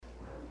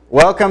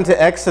Welcome to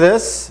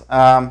Exodus.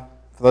 For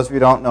those of you who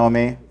don't know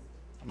me,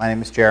 my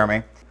name is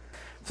Jeremy.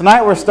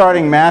 Tonight we're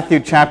starting Matthew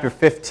chapter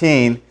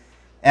 15,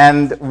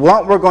 and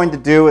what we're going to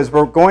do is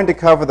we're going to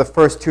cover the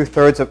first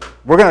two-thirds of,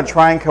 we're going to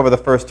try and cover the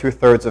first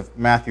two-thirds of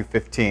Matthew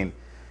 15.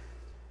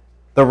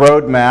 The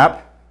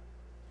roadmap,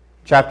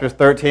 chapter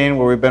 13,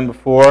 where we've been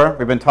before.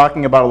 We've been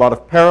talking about a lot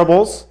of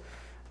parables.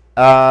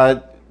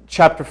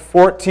 Chapter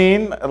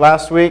 14,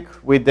 last week,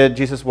 we did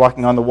Jesus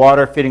walking on the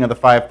water, feeding of the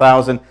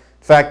 5,000.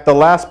 In fact, the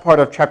last part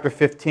of chapter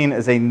 15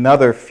 is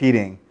another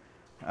feeding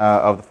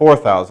of the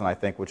 4,000, I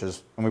think, which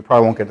is, and we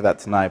probably won't get to that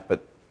tonight.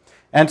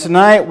 And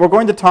tonight, we're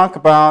going to talk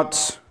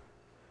about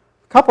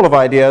a couple of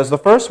ideas. The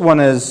first one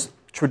is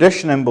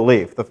tradition and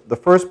belief. The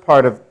first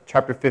part of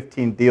chapter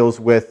 15 deals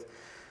with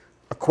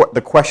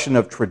the question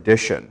of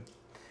tradition.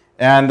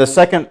 And the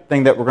second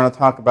thing that we're going to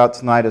talk about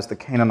tonight is the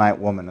Canaanite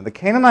woman. And the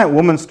Canaanite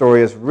woman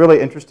story is really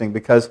interesting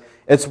because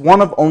it's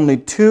one of only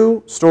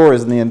two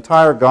stories in the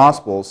entire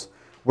Gospels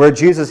where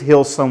Jesus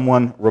heals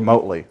someone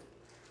remotely,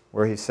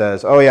 where he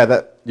says, oh yeah,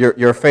 that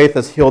your faith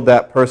has healed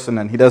that person,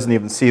 and he doesn't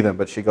even see them,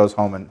 but she goes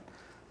home and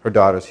her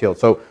daughter's healed.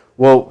 So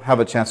we'll have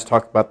a chance to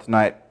talk about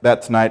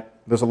that tonight.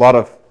 There's a lot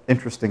of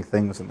interesting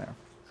things in there.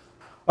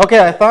 Okay,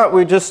 I thought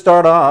we'd just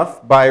start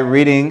off by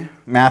reading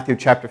Matthew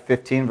chapter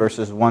 15,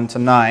 verses 1 to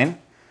 9.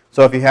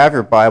 So if you have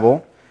your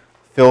Bible,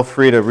 feel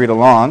free to read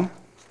along.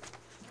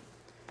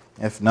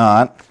 If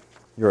not,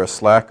 you're a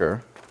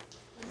slacker.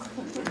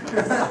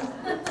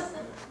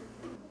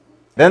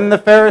 Then the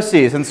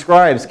Pharisees and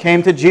scribes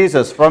came to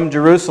Jesus from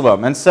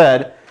Jerusalem and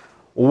said,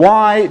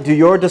 "Why do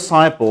your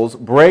disciples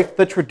break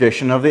the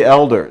tradition of the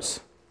elders?"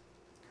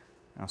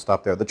 I'll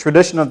stop there. The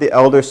tradition of the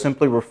elders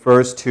simply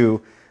refers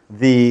to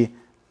the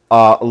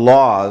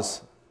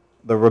laws,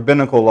 the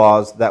rabbinical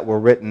laws that were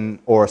written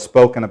or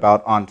spoken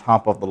about on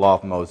top of the law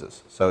of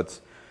Moses. So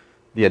it's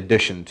the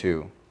addition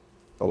to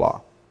the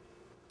law.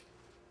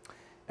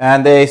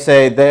 And they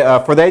say,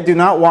 for they do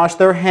not wash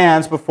their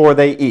hands before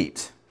they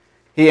eat.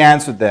 He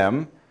answered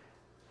them,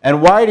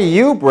 "And why do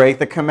you break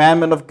the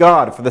commandment of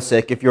God for the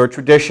sake of your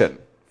tradition?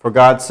 For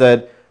God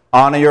said,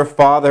 'Honor your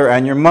father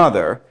and your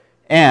mother,'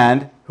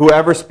 and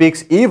whoever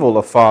speaks evil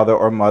of father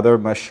or mother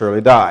must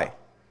surely die.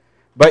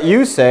 But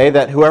you say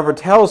that whoever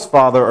tells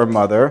father or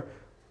mother,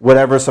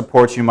 'Whatever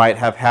support you might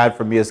have had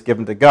from me is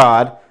given to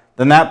God,'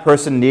 then that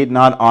person need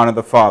not honor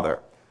the father.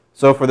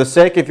 So for the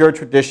sake of your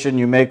tradition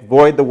you make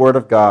void the word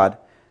of God,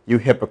 you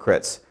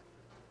hypocrites."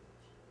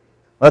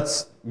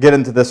 Let's get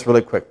into this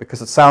really quick because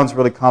it sounds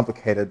really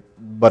complicated,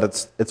 but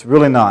it's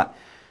really not.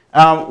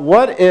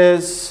 What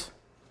is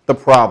the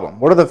problem?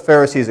 What are the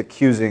Pharisees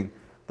accusing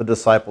the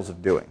disciples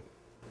of doing?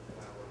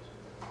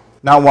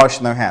 Not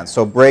washing their hands.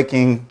 So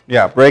breaking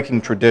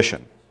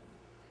tradition.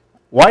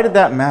 Why did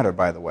that matter,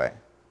 by the way?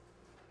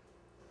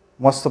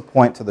 What's the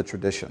point to the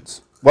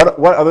traditions? What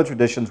other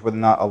traditions were they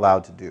not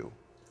allowed to do?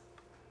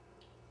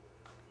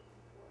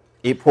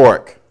 Eat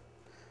pork.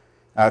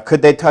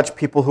 Could they touch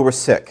people who were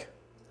sick?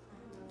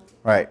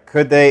 Right.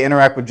 Could they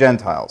interact with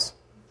Gentiles?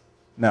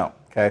 No.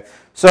 Okay.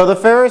 So the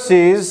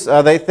Pharisees,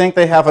 they think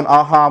they have an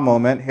aha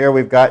moment. Here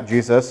we've got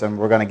Jesus, and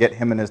we're going to get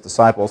him and his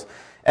disciples.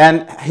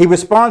 And he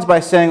responds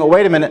by saying, "Oh,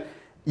 wait a minute.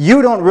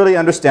 You don't really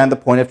understand the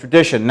point of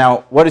tradition."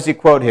 Now, what does he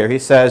quote here? He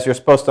says, "You're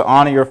supposed to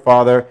honor your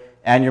father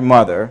and your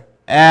mother,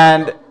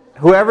 and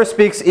whoever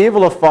speaks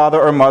evil of father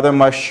or mother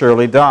must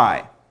surely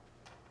die."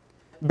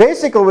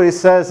 Basically what he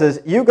says is,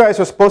 you guys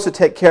are supposed to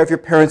take care of your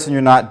parents and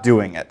you're not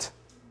doing it.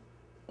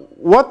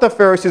 What the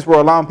Pharisees were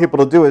allowing people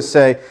to do is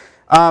say,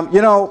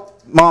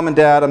 Mom and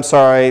Dad, I'm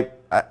sorry,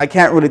 I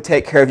can't really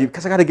take care of you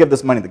because I got to give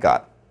this money to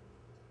God.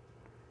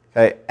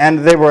 Okay, and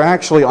they were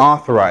actually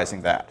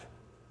authorizing that.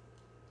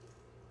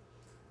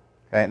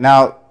 Okay,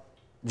 now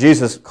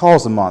Jesus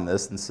calls them on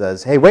this and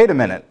says, "Hey, wait a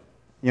minute.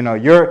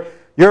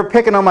 You're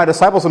picking on my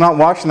disciples for not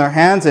washing their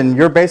hands, and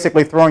you're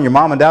basically throwing your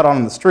mom and dad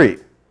on the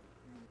street."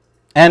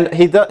 And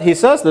he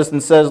says this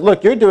and says,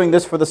 "Look, you're doing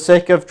this for the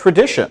sake of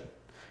tradition."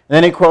 And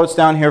then he quotes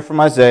down here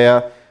from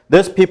Isaiah,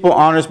 "This people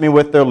honors me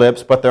with their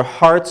lips, but their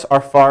hearts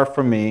are far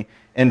from me.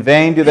 In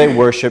vain do they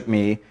worship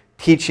me,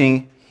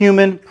 teaching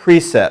human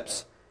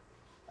precepts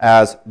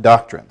as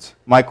doctrines."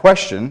 My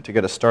question, to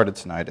get us started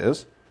tonight,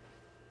 is,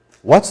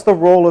 what's the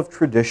role of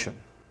tradition?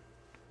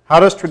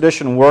 How does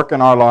tradition work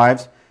in our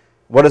lives?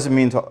 What does it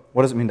mean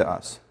to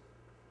us?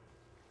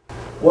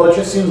 Well, it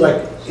just seems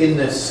like in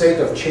the sake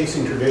of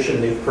chasing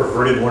tradition, they've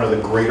perverted one of the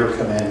greater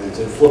commandments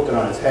and flipped it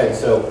on its head.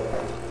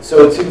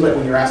 So it seems like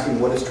when you're asking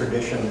what is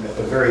tradition, at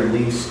the very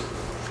least,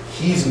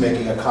 he's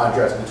making a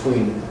contrast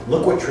between,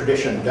 look what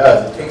tradition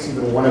does. It takes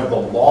even one of the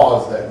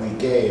laws that we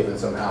gave and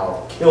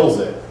somehow kills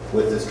it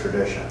with this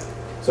tradition.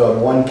 So in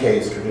one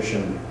case,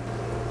 tradition,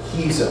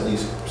 he's at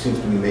least seems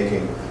to be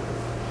making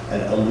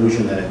an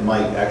illusion that it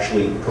might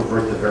actually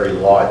pervert the very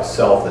law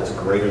itself that's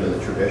greater than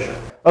the tradition.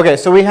 Okay,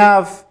 so we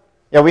have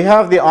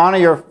the honor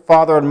your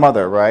father and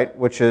mother, right,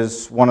 which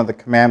is one of the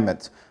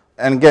commandments.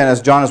 And again,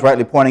 as John is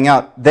rightly pointing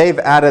out, they've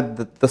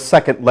added the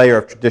second layer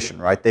of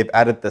tradition, right? They've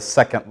added the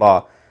second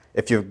law.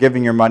 If you're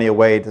giving your money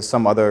away to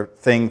some other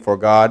thing for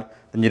God,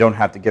 then you don't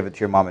have to give it to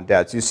your mom and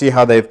dad. So you see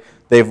how they've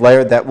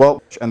layered that.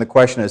 Well, and the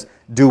question is,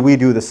 do we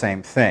do the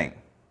same thing?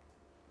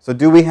 So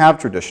do we have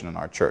tradition in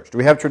our church? Do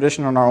we have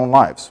tradition in our own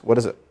lives? What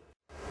is it?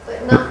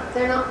 But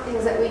they're not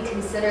things that we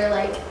consider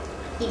like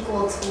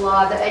equal to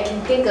law that I can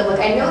think of. Like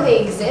I know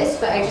they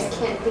exist, but I just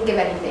can't think of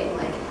anything.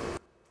 Like,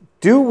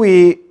 do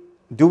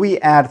we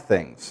add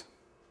things?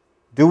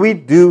 Do we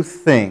do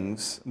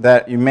things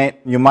that you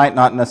might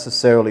not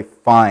necessarily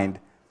find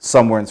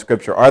somewhere in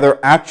Scripture? Are there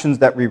actions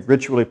that we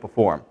ritually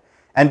perform?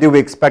 And do we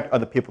expect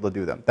other people to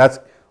do them? That's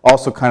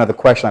also kind of the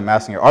question I'm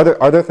asking here.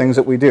 Are there things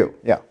that we do?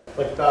 Yeah.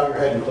 Like bow your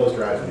head and close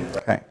your eyes when you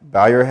pray. Okay.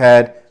 Bow your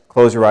head,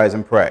 close your eyes,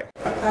 and pray.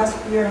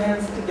 Clasp your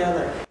hands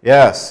together.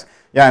 Yes.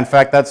 Yeah, in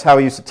fact, that's how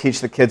we used to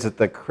teach the kids at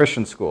the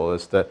Christian school,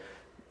 is to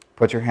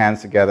put your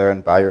hands together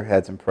and bow your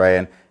heads and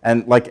pray.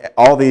 And like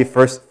all the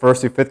first through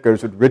fifth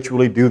graders would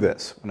ritually do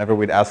this whenever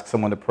we'd ask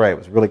someone to pray. It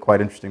was really quite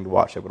interesting to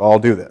watch. They would all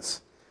do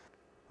this.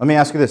 Let me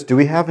ask you this. Do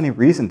we have any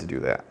reason to do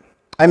that?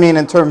 I mean,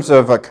 in terms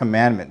of a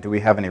commandment, do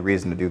we have any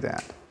reason to do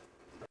that?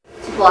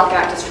 to block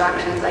out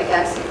distractions, I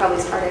guess. You probably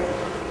started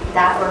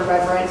that or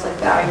reverence, like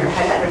bowing your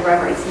head out of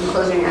reverence and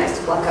closing your eyes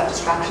to block out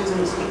distractions when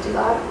you speak to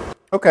God.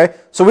 Okay,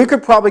 so we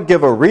could probably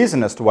give a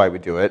reason as to why we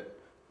do it,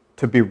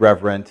 to be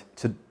reverent,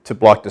 to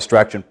block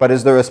distraction. But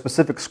is there a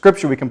specific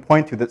scripture we can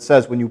point to that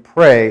says when you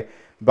pray,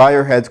 bow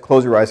your heads,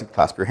 close your eyes, and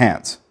clasp your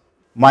hands?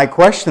 My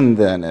question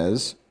then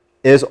is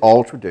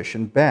all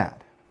tradition bad?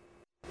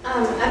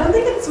 I don't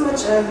think it's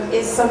much of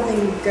is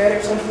something good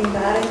or something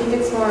bad. I think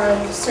it's more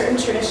of certain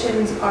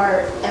traditions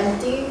are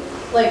empty.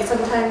 Like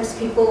sometimes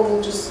people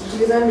will just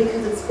do them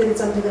because it's been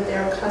something that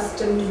they're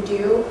accustomed to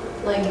do.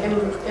 Like in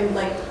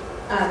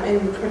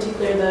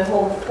particular the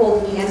whole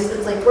holding hands.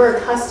 It's like we're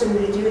accustomed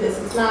to do this.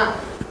 It's not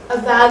a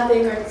bad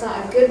thing or it's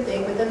not a good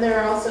thing. But then there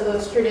are also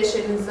those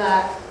traditions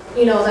that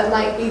that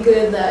might be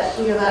good that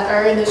that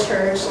are in the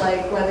church,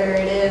 like whether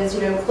it is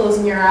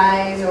closing your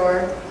eyes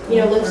or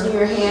lifting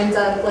your hands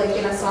up like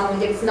in a song.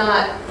 Like it's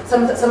not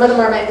some of them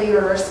might be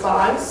a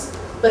response,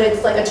 but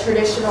it's like a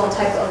traditional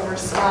type of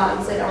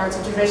response, or it's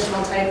a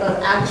traditional type of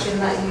action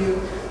that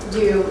you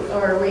do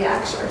or a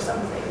reaction or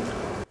something.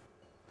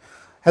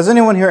 Has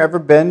anyone here ever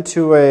been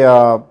to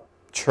a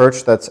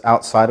church that's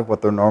outside of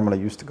what they're normally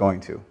used to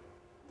going to?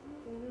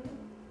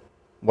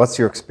 What's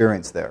your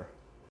experience there?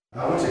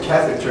 I went to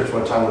Catholic church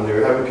one time when they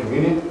were having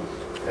communion,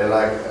 and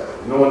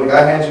when the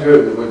guy hands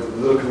you with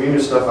little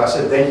communion stuff, I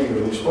said thank you,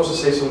 and you're supposed to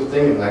say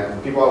something, and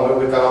the people I went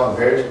with got all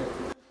embarrassed.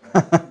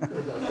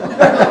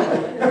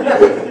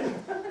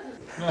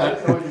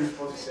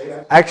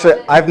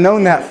 Actually, I've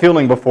known that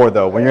feeling before,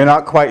 though, when you're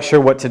not quite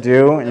sure what to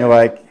do, and you're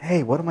like,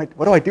 hey, what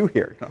do I do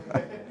here?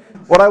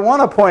 What I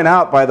want to point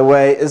out, by the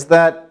way, is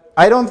that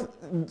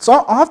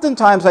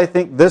oftentimes I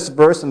think this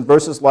verse and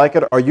verses like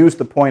it are used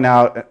to point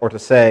out or to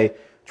say,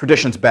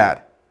 tradition's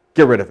bad,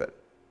 get rid of it.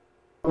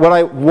 What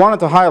I wanted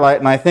to highlight,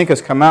 and I think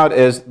has come out,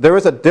 is there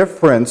is a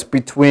difference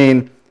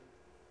between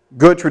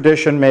good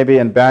tradition, maybe,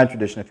 and bad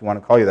tradition, if you want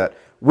to call you that.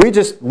 We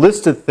just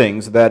listed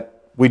things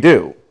that we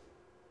do.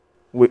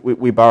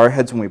 We bow our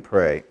heads when we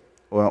pray.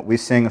 Well, we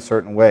sing a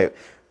certain way.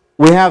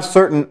 We have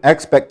certain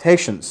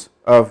expectations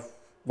of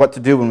what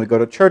to do when we go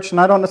to church, and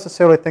I don't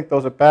necessarily think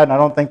those are bad, and I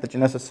don't think that you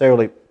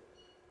necessarily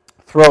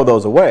throw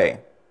those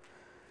away.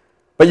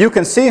 But you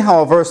can see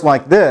how a verse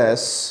like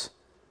this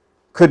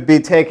could be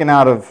taken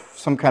out of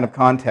some kind of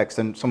context,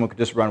 and someone could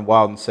just run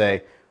wild and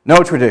say,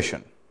 no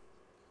tradition.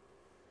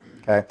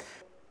 Okay?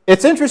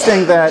 It's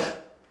interesting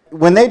that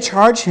when they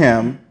charge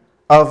him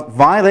of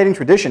violating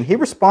tradition, he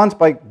responds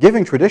by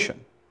giving tradition,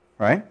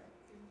 right?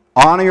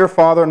 Honor your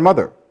father and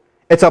mother.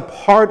 It's a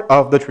part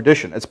of the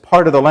tradition. It's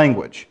part of the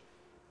language.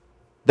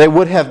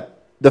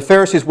 The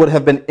Pharisees would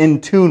have been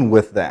in tune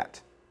with that.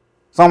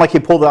 It's not like he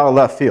pulled it out of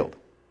left field.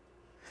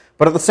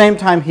 But at the same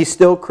time, he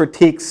still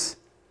critiques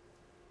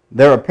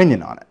their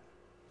opinion on it.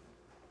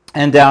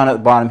 And down at the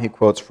bottom, he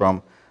quotes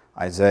from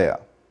Isaiah.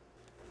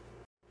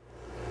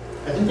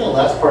 I think the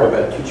last part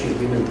about teaching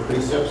human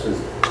precepts as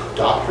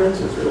doctrines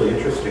is really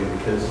interesting,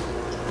 because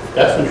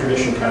that's when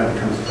tradition kind of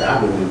becomes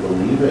bad, when we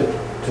believe it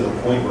to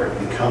the point where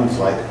it becomes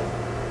like,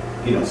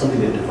 something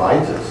that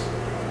divides us.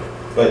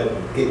 But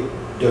it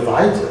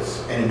divides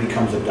us, and it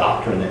becomes a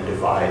doctrine that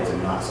divides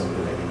and not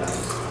something that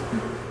unites.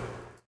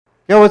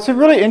 What's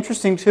really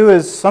interesting, too,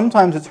 is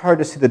sometimes it's hard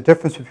to see the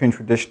difference between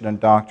tradition and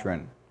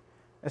doctrine,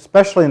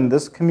 especially in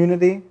this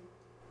community.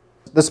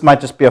 This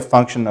might just be a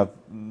function of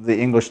the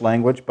English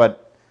language,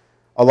 but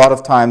a lot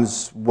of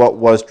times what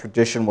was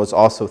tradition was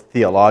also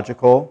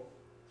theological.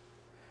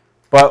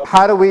 But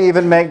how do we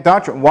even make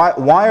doctrine?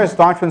 Why is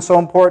doctrine so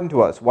important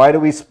to us? Why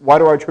do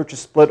our churches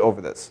split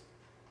over this?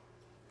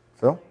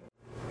 Phil?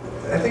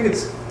 I think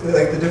it's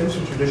like the difference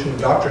between tradition and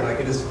doctrine. Like,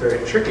 it is very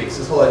tricky. It's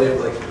this whole idea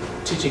of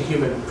teaching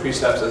human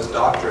precepts as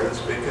doctrines,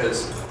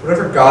 because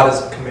whatever God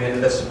has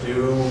commanded us to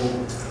do,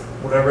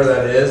 whatever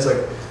that is,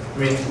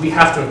 we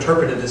have to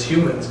interpret it as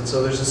humans. And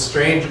so there's this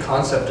strange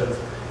concept of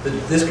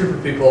that this group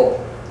of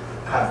people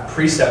have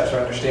precepts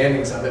or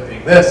understandings of it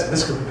being this, and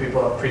this group of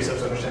people have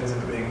precepts or understandings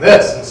of it being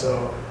this. And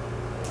so,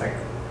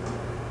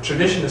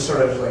 tradition is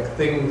sort of like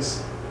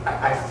things,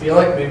 I feel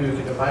like maybe we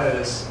could define it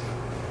as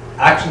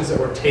actions that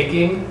we're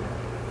taking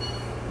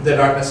that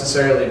aren't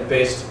necessarily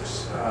based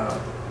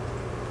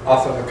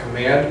off of a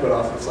command, but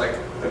off of like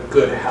a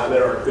good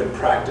habit or a good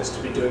practice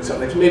to be doing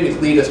something to maybe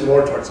lead us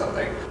more towards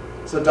something.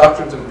 So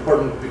doctrine's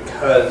important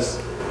because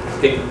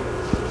it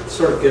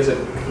sort of gives it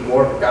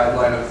more of a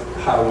guideline of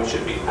how we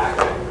should be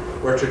acting,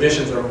 where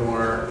traditions are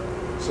more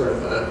sort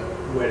of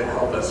a way to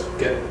help us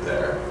get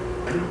there.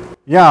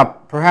 Yeah,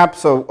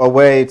 perhaps a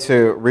way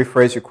to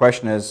rephrase your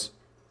question is,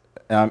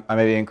 I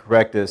may be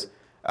incorrect, is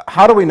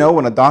how do we know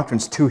when a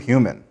doctrine's too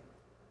human?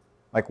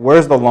 Like,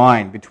 where's the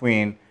line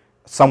between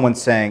someone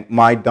saying,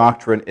 my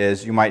doctrine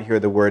is, you might hear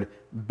the word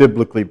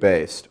biblically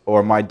based,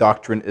 or my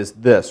doctrine is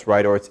this,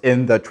 right? Or it's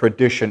in the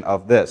tradition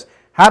of this.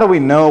 How do we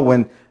know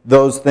when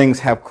those things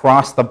have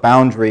crossed the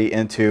boundary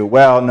into,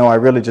 well, no, I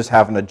really just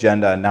have an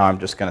agenda, and now I'm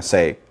just going to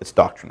say it's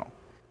doctrinal?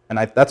 And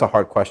that's a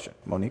hard question.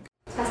 Monique?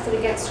 Test it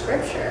against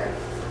Scripture,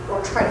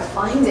 or try to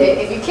find it.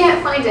 If you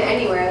can't find it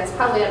anywhere, that's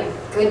probably not a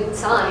good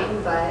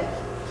sign, but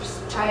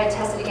just try to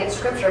test it against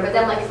Scripture. But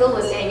then, like Phil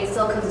was saying, it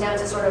still comes down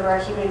to sort of our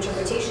human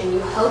interpretation.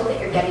 You hope that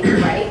you're getting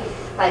it right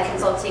by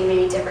consulting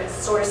maybe different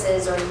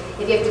sources, or if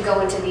you have to go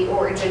into the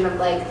origin of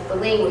like the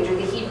language or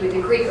the Hebrew,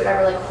 the Greek,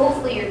 whatever, like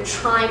hopefully you're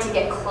trying to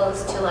get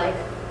close to like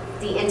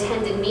the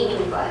intended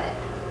meaning, but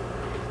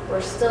we're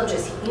still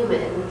just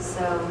human,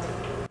 so.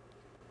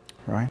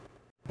 Right.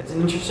 It's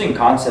an interesting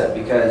concept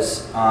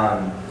because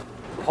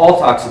Paul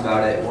talks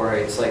about it where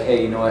it's like,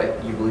 hey, you know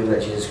what, you believe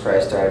that Jesus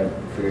Christ died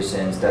for your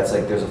sins. That's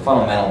like, there's a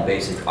fundamental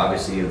basic,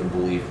 obviously, of the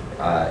belief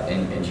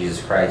in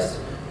Jesus Christ.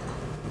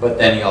 But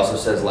then he also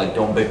says, like,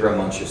 don't bicker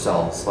amongst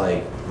yourselves,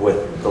 like,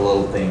 with the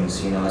little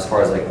things, you know, as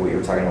far as, like, what you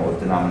were talking about with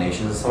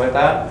denominations and stuff like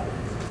that.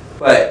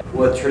 But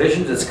with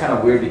traditions, it's kind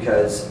of weird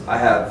because I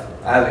have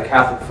a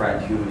Catholic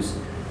friend who's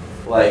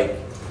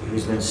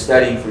been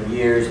studying for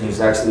years, and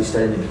he's actually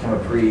studying to become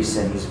a priest,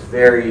 and he's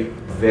very,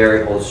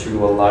 very holds true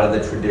to a lot of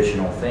the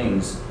traditional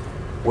things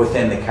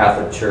within the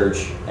Catholic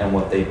Church and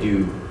what they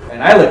do.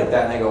 And I look at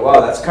that and I go,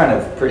 wow, that's kind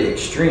of pretty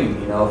extreme,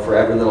 you know, for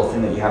every little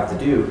thing that you have to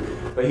do.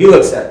 But he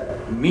looks at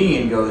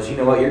me and goes, you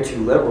know what, you're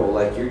too liberal,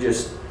 like you're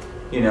just,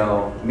 you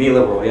know, me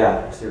liberal,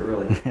 yeah, so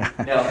really.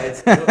 No,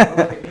 it's, look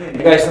at me, and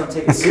you guys don't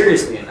take it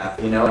seriously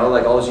enough, you know,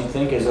 like all you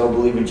think is, oh,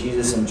 believe in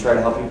Jesus and try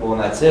to help people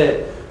and that's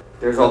it.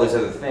 There's all these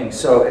other things.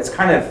 So it's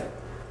kind of,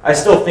 I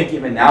still think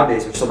even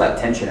nowadays there's still that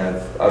tension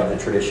of the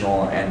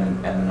traditional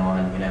and the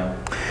non, you know.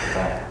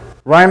 So.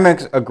 Ryan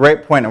makes a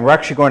great point, and we're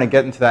actually going to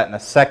get into that in a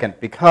second,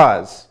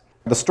 because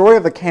the story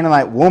of the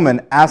Canaanite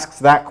woman asks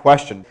that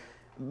question.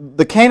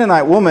 The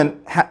Canaanite woman,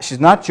 she's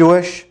not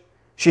Jewish,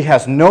 she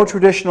has no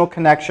traditional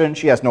connection,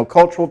 she has no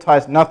cultural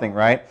ties, nothing,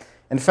 right?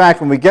 In fact,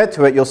 when we get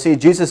to it, you'll see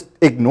Jesus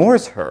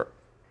ignores her.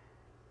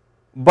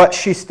 But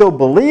she still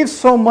believes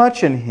so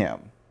much in him,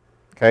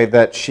 okay,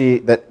 that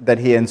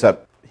he ends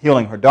up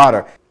healing her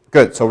daughter.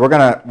 Good, so we're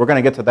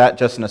gonna get to that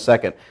just in a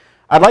second.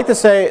 I'd like to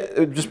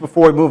say, just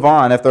before we move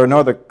on, if there are no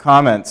other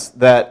comments,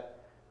 that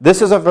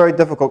this is a very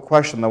difficult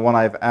question, the one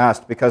I've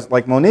asked, because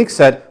like Monique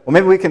said, well,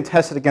 maybe we can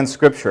test it against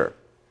Scripture.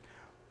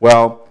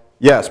 Well,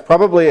 yes,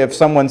 probably if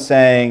someone's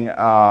saying,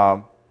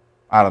 I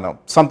don't know,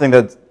 something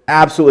that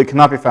absolutely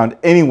cannot be found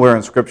anywhere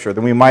in Scripture,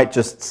 then we might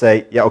just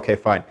say, yeah, okay,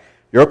 fine,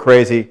 you're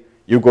crazy,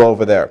 you go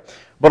over there.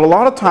 But a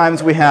lot of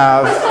times we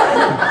have,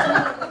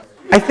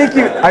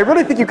 I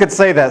really think you could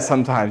say that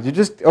sometimes. You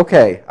just,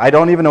 okay, I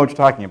don't even know what you're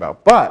talking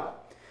about. But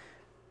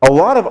a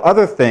lot of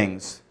other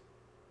things,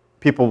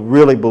 people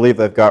really believe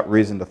they've got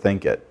reason to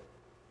think it.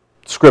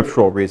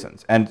 Scriptural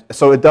reasons. And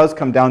so it does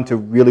come down to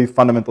really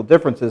fundamental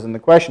differences, and the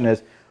question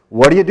is,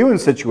 what do you do in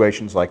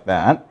situations like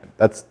that?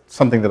 That's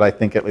something that I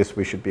think at least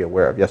we should be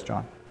aware of. Yes,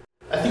 John?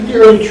 I think the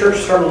early church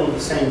struggled with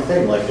the same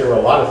thing. Like, there were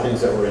a lot of things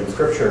that were in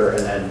Scripture, and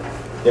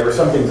then there were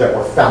some things that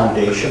were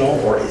foundational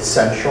or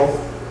essential,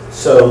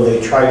 so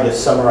they tried to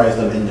summarize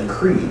them into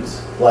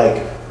creeds.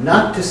 Like,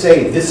 not to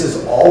say this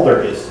is all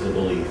there is to the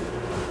belief,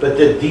 but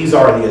that these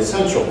are the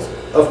essentials.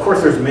 Of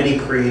course, there's many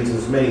creeds,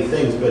 there's many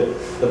things, but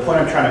the point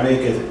I'm trying to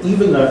make is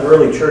even the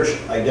early church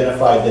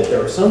identified that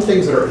there are some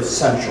things that are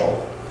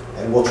essential,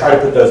 and we'll try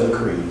to put those in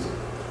creeds.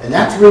 And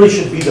that really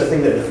should be the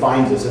thing that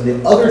defines us. And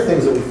the other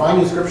things that we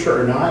find in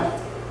Scripture or not,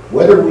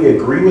 whether we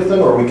agree with them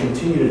or we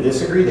continue to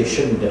disagree, they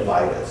shouldn't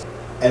divide us.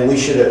 And we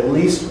should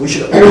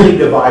only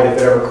divide if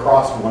it ever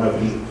crossed one of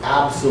the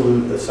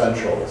absolute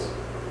essentials.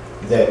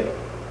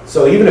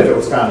 So even if it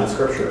was found in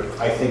Scripture,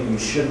 I think you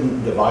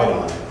shouldn't divide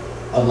on it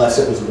unless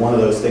it was one of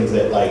those things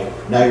that, like,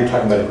 now you're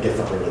talking about a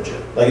different religion.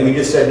 Like if you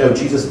just said, no,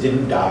 Jesus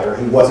didn't die, or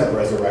he wasn't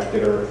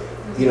resurrected, or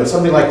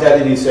something like that,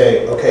 then you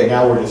say, okay,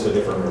 now we're just a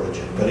different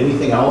religion. But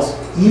anything else,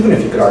 even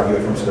if you could argue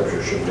it from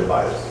Scripture, shouldn't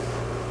divide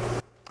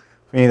us.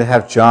 We need to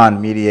have John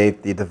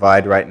mediate the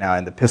divide right now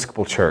in the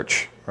Episcopal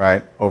Church,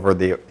 right?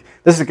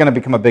 This is going to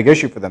become a big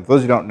issue for them. For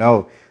those who don't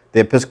know, the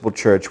Episcopal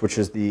Church, which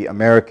is the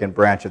American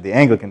branch of the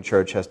Anglican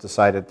Church, has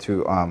decided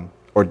to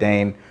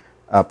ordain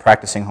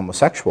practicing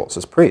homosexuals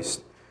as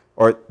priests.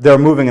 Or they're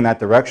moving in that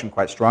direction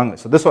quite strongly.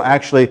 So this will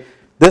actually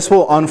this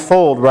will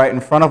unfold right in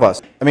front of us.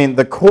 I mean,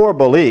 the core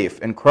belief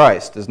in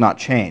Christ is not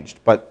changed,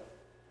 but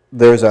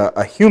there's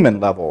a human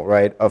level,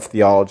 right, of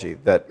theology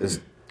that is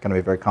going to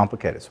be very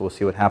complicated. So we'll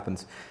see what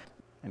happens.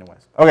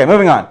 Anyways. Okay,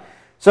 moving on.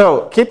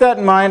 So keep that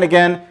in mind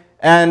again.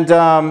 And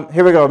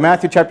here we go.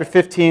 Matthew chapter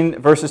 15,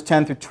 verses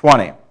 10 through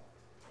 20.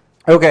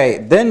 Okay,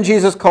 then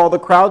Jesus called the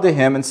crowd to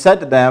him and said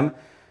to them,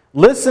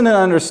 "Listen and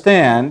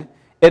understand,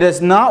 it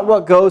is not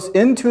what goes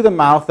into the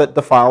mouth that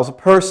defiles a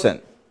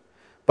person,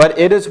 but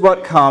it is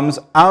what comes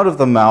out of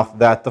the mouth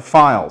that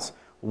defiles."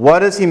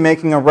 What is he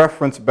making a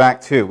reference back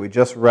to? We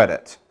just read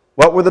it.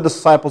 What were the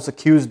disciples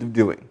accused of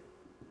doing?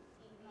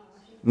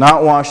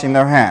 Not washing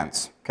their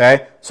hands.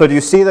 Okay? So do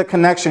you see the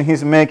connection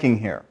he's making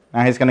here?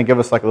 Now he's going to give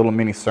us like a little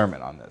mini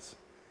sermon on this.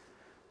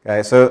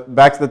 Okay, so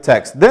back to the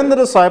text. Then the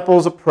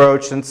disciples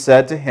approached and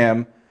said to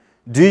him,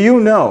 "Do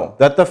you know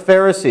that the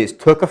Pharisees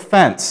took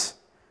offense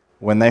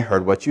when they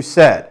heard what you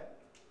said?"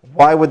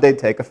 Why would they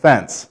take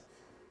offense?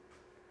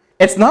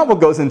 It's not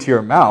what goes into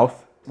your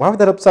mouth. Why would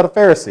that upset a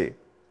Pharisee?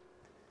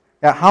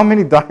 Yeah, how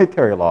many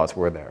dietary laws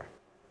were there?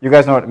 You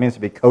guys know what it means to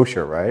be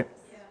kosher, right?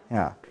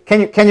 Yeah.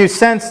 Can you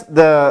sense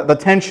the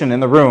tension in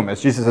the room as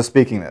Jesus is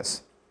speaking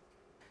this?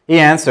 He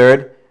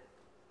answered,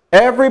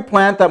 "Every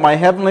plant that my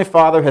heavenly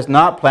Father has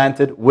not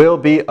planted will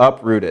be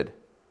uprooted.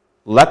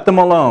 Let them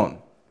alone.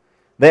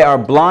 They are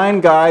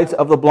blind guides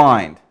of the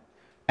blind.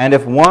 And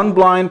if one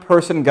blind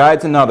person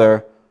guides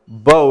another,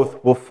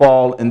 both will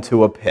fall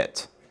into a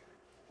pit."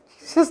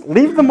 He says,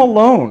 leave them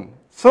alone.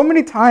 So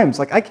many times,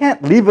 like, I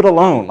can't leave it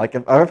alone. Like,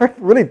 if I ever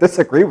really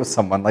disagree with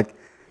someone, like,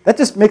 that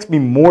just makes me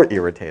more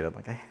irritated.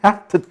 Like,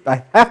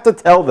 I have to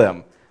tell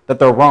them that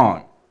they're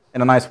wrong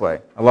in a nice way,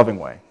 a loving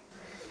way.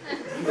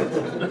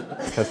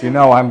 Because you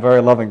know I'm a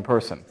very loving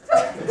person.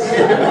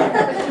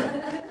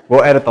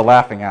 We'll edit the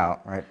laughing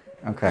out, right?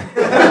 Okay.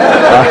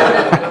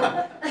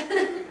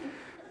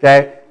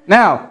 Okay.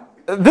 Now,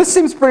 this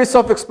seems pretty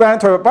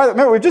self-explanatory. But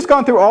remember, we've just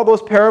gone through all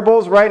those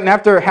parables, right? And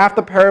after half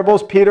the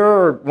parables, Peter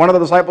or one of the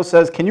disciples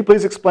says, "Can you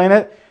please explain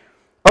it?"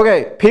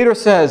 Okay, Peter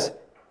says,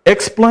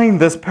 "Explain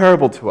this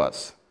parable to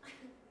us."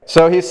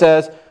 So he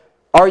says,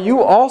 "Are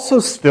you also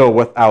still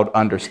without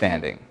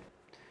understanding?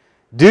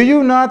 Do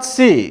you not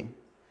see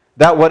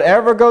that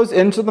whatever goes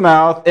into the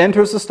mouth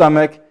enters the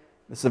stomach,"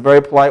 this is a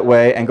very polite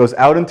way, "and goes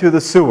out into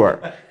the sewer?"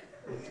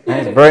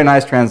 It's a very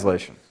nice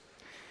translation.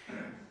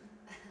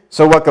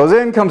 So what goes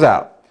in comes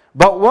out.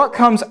 "But what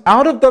comes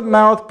out of the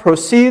mouth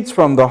proceeds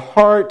from the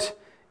heart,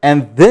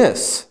 and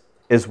this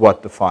is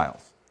what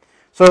defiles."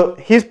 So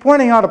he's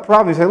pointing out a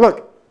problem. He's saying,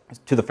 look,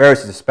 to the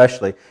Pharisees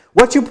especially,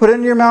 what you put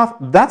into your mouth,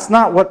 that's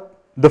not what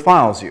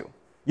defiles you.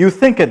 You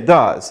think it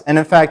does. And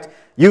in fact,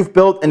 you've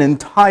built an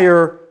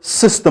entire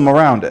system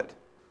around it.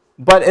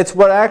 But it's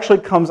what actually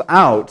comes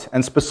out,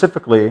 and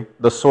specifically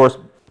the source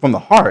from the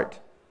heart,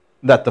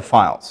 that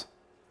defiles.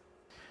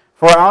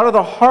 "For out of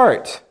the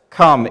heart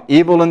come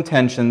evil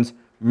intentions,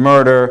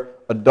 murder,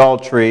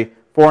 adultery,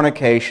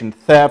 fornication,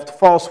 theft,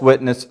 false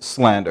witness,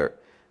 slander.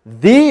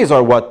 These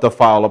are what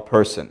defile a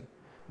person.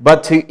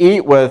 But to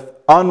eat with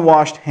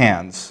unwashed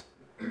hands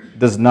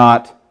does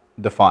not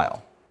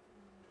defile."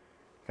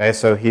 Okay,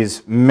 so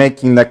he's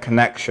making the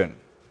connection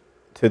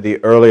to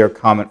the earlier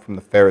comment from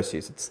the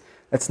Pharisees.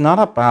 It's not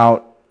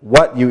about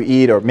what you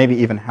eat or maybe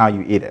even how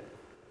you eat it.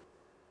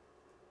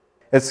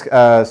 It's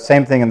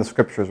same thing in the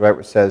scriptures, right,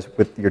 where it says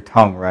with your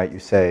tongue, right, you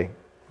say,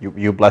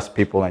 you bless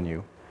people and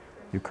you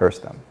curse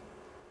them.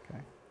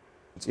 Okay.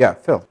 Yeah,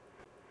 Phil.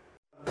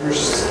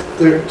 Verse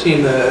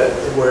 13,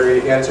 where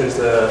he answers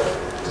the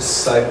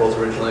disciples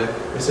originally,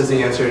 it says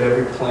he answered,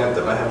 "Every plant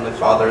that my heavenly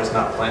Father has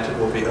not planted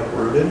will be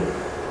uprooted."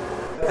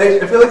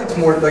 I feel like it's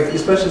more, like,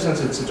 especially since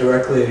it's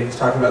directly, he's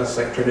talking about this,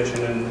 like,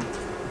 tradition and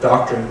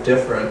doctrine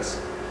difference,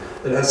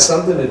 that has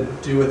something to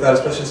do with that,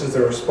 especially since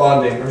they're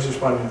responding to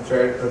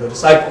the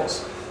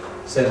disciples,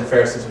 saying the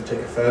Pharisees would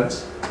take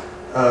offense.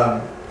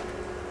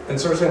 And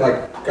sort of saying,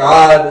 like,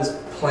 God has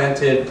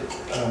planted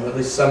at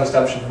least some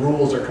established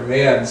rules or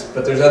commands,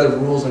 but there's other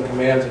rules and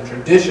commands and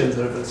traditions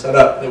that have been set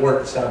up that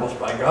weren't established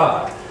by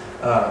God.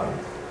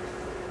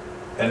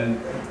 And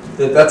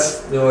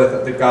that's the only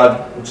thing, that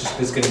God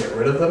is going to get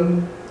rid of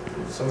them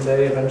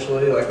someday,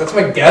 eventually. Like, that's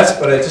my guess,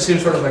 but it just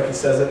seems sort of like he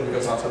says it and he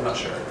goes on, so I'm not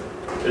sure.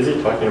 Is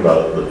he talking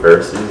about the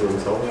Pharisees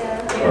themselves?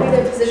 Yeah, maybe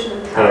their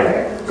position of power.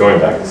 Kind of going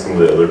back to some of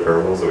the other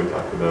parables that we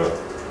talked about.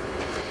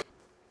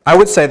 I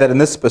would say that in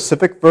this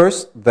specific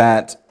verse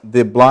that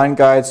the blind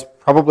guides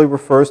probably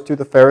refers to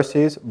the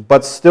Pharisees,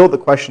 but still the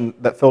question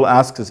that Phil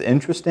asks is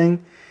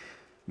interesting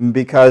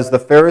because the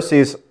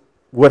Pharisees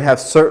would have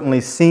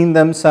certainly seen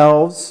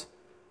themselves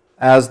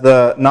as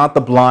not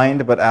the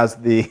blind, but as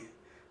the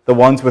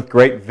ones with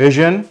great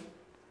vision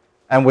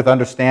and with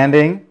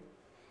understanding.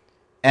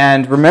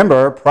 And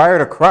remember, prior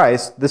to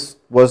Christ, this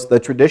was the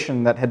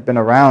tradition that had been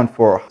around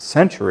for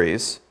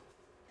centuries.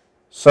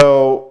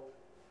 So,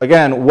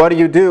 again, what do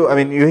you do? I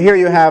mean, here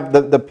you have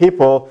the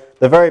people,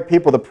 the very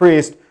people, the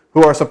priests,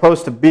 who are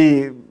supposed to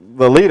be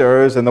the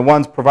leaders and the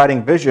ones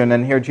providing vision,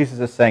 and here Jesus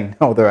is saying,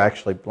 no, they're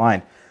actually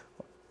blind.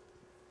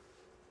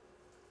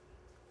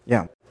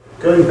 Yeah.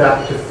 Going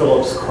back to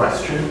Philip's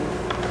question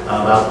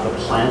about the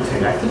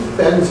planting, I think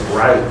Ben's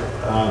right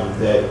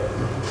that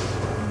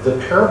the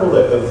parable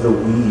of the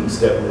weeds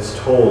that was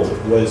told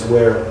was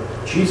where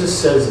Jesus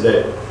says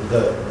that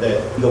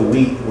the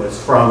wheat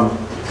was from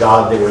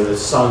God. They were the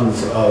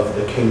sons of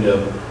the kingdom,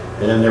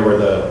 and then there were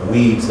the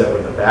weeds that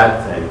were the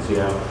bad things, you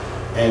know.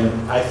 And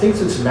I think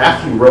since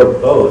Matthew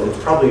wrote both,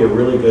 it's probably a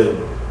really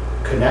good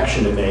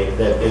connection to make,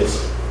 that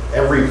is,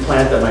 every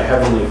plant that my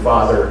heavenly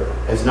Father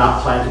has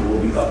not planted will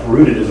be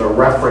uprooted, is a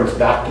reference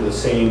back to the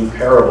same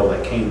parable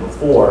that came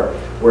before,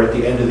 where at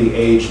the end of the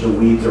age the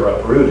weeds are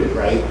uprooted,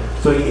 right?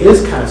 So he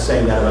is kind of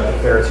saying that about the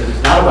Pharisees.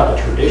 It's not about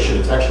the tradition,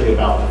 it's actually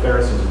about the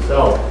Pharisees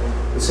themselves.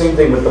 The same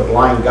thing with the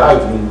blind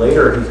guides. I mean,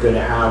 later he's going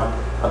to have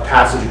a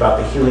passage about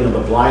the healing of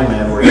the blind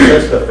man where he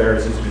says to the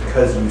Pharisees,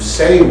 because you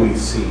say we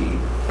see,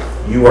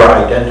 you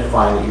are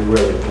identifying that you're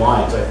really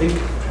blind. So I think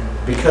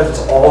because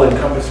it's all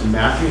encompassed in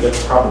Matthew,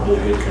 that's probably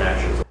a good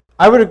connection.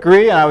 I would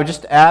agree, and I would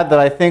just add that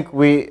I think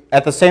we,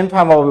 at the same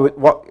time,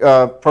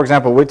 for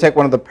example, we take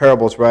one of the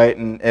parables, right,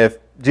 and if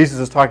Jesus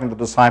is talking to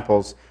the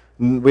disciples,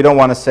 we don't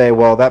want to say,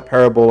 well, that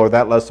parable or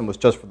that lesson was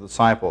just for the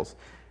disciples.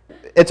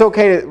 It's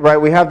okay, right,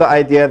 we have the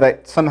idea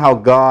that somehow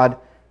God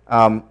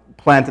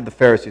planted the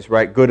Pharisees,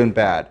 right, good and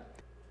bad.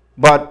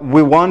 But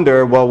we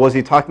wonder, well, was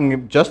he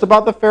talking just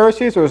about the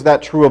Pharisees, or is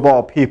that true of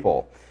all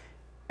people?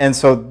 And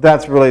so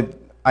that's really,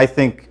 I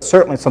think,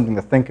 certainly something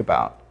to think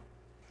about.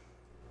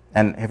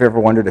 And have you ever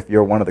wondered if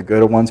you're one of the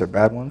good ones or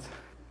bad ones?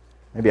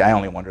 Maybe I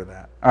only wonder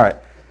that. All right.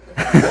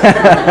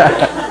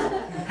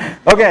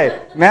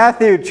 Okay,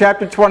 Matthew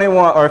chapter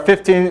 21 or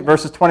 15,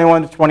 verses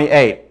 21 to 28.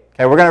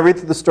 Okay, we're going to read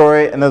through the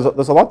story, and there's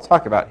a lot to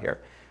talk about here.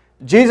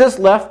 Jesus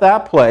left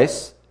that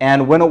place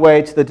and went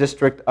away to the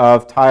district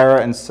of Tyre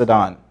and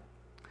Sidon.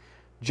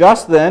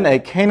 Just then, a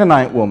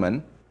Canaanite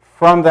woman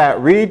from that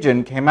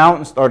region came out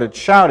and started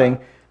shouting,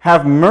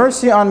 "Have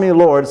mercy on me,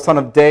 Lord, Son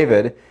of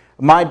David.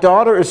 My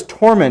daughter is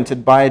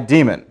tormented by a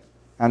demon."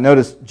 Now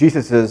notice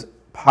Jesus'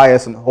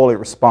 pious and holy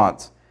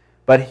response.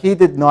 But he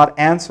did not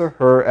answer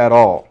her at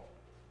all.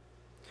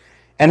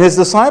 And his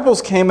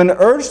disciples came and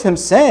urged him,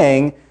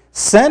 saying,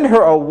 "Send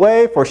her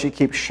away, for she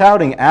keeps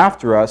shouting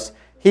after us."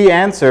 He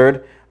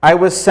answered, "I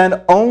was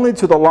sent only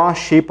to the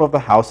lost sheep of the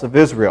house of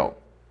Israel."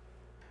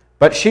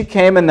 But she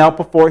came and knelt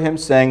before him,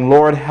 saying,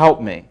 "Lord,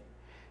 help me."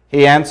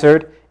 He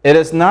answered, "It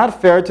is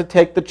not fair to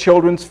take the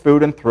children's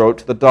food and throw it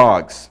to the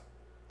dogs."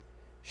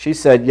 She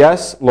said,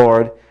 "Yes,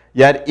 Lord,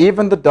 yet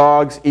even the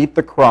dogs eat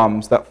the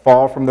crumbs that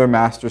fall from their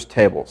masters'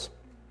 tables."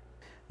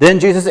 Then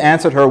Jesus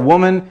answered her,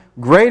 "Woman,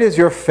 great is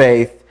your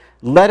faith.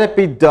 Let it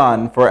be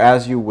done for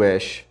as you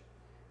wish."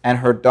 And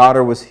her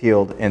daughter was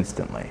healed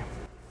instantly.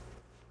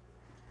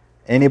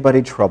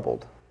 Anybody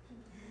troubled?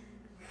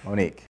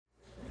 Monique.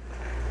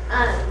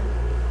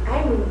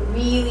 I'm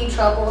really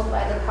troubled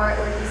by the part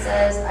where he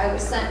says, "I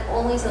was sent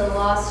only to the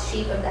lost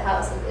sheep of the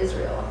house of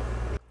Israel."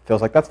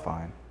 Feels like that's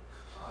fine.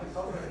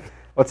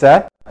 What's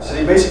that? So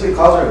he basically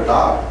calls her a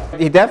dog.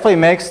 He definitely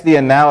makes the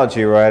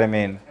analogy, right? I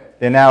mean,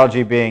 the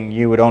analogy being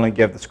you would only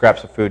give the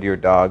scraps of food to your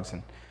dogs.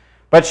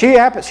 But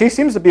she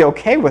seems to be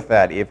okay with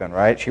that even,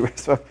 right? She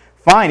was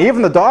fine.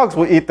 Even the dogs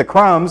will eat the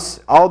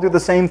crumbs. I'll do the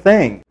same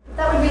thing.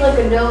 That would be like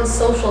a known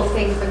social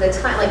thing for the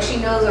time. Like she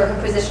knows where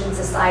her position in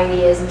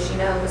society is, and she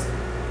knows.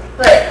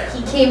 But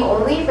he came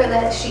only for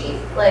that sheep,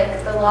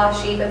 like the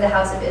lost sheep of the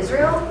house of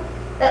Israel.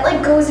 That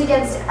like goes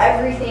against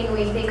everything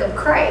we think of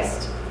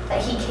Christ.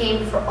 That he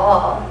came for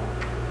all.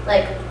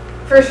 Like,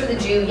 first for the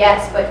Jew,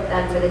 yes, but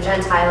then for the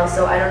Gentile,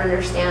 so I don't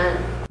understand.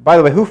 By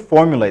the way, who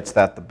formulates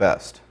that the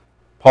best?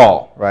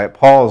 Paul, right?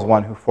 Paul is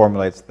one who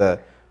formulates the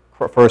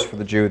first for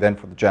the Jew, then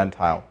for the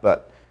Gentile.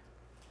 But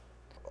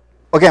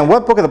again,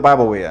 what book of the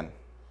Bible are we in?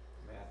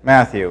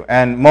 Matthew.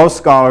 And most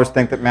scholars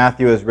think that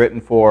Matthew is written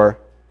for,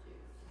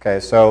 okay,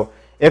 so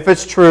if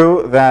it's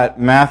true that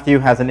Matthew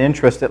has an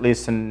interest, at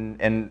least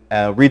in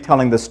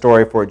retelling this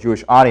story for a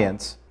Jewish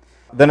audience,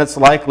 then it's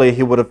likely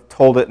he would have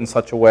told it in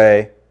such a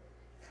way.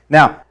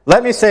 Now,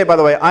 let me say, by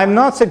the way, I'm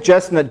not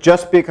suggesting that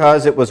just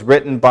because it was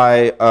written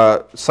by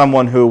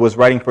someone who was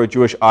writing for a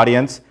Jewish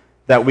audience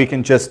that we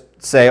can just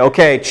say,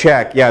 okay,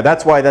 check, yeah,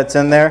 that's why that's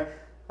in there.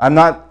 I'm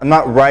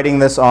not writing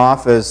this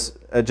off as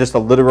just a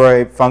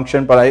literary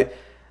function, but I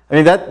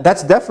mean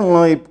that's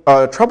definitely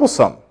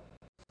troublesome.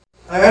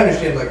 I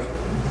understand like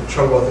the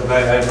trouble with it, and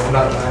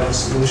I have a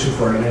solution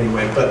for it in any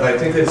way, but I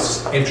think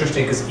it's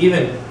interesting because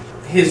even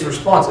his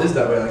response is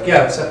that way, like,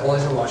 yeah, I'm sent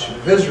only to the lost sheep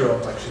of Israel.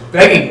 Like, she's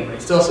begging him, but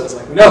he still says,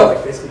 like, no,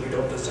 like, basically, you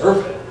don't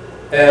deserve it.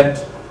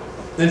 And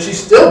then she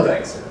still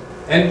begs him,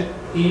 and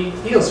he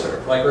heals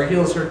her, like, or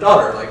heals her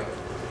daughter, like,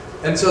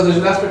 and so there's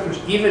an aspect which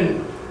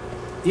even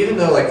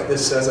though, like,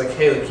 this says, like,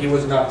 hey, like, he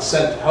was not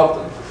sent to help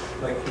them,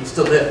 like, he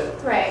still did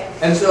it. Right.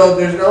 And so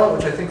there's no,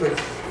 which I think, like,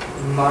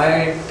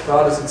 my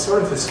thought is that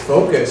sort of his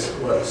focus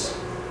was,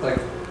 like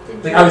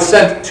I was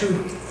sent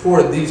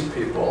for these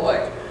people,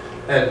 like,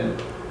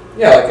 and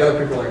yeah, like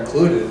other people are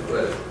included,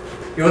 but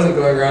he wasn't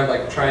going around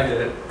like trying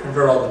to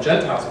convert all the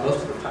Gentiles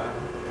most of the time.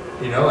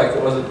 You know, like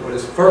it wasn't what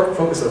his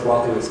focus was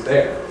while he was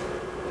there.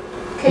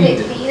 Could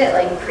it be that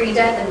like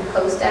pre-death and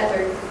post-death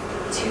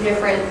are two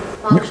different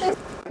functions?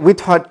 We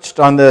touched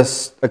on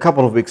this a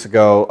couple of weeks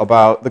ago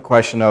about the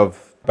question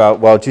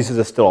well, Jesus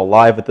is still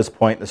alive at this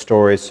point in the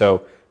story,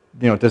 so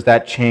does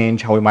that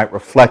change how we might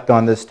reflect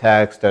on this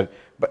text?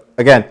 But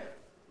again,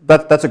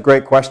 that's a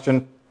great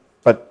question,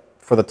 but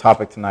for the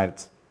topic tonight,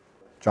 it's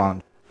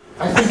John.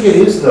 I think it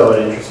is, though,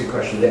 an interesting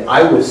question. The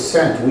I was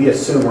sent, we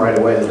assume right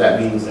away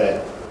that means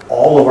that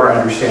all of our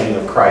understanding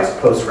of Christ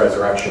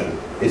post-resurrection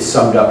is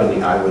summed up in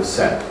the I was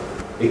sent.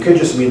 It could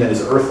just mean that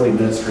his earthly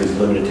ministry is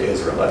limited to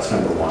Israel. That's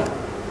number one.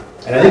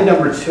 And I think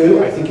number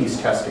two, I think he's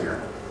testing her.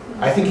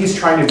 I think he's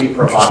trying to be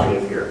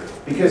provocative here.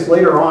 Because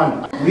later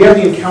on, we have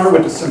the encounter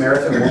with the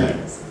Samaritan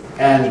woman.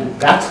 And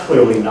that's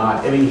clearly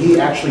not, he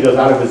actually goes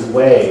out of his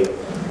way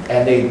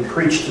and they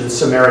preach to the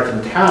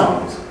Samaritan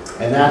towns.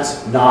 And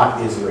that's not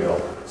Israel.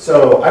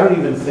 So I don't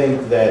even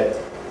think that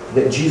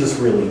Jesus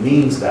really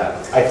means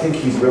that. I think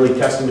he's really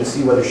testing to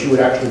see whether she would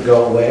actually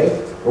go away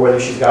or whether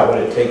she's got what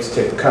it takes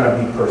to kind of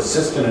be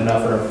persistent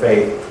enough in her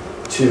faith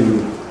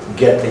to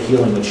get the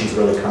healing that she's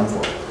really come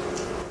for.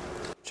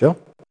 Jill?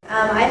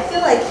 I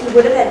feel like he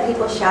would have had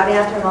people shouting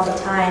after him all the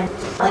time,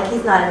 like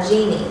he's not a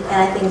genie. And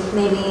I think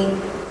maybe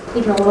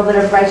even a little bit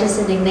of righteous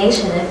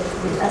indignation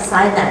if we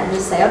assign that and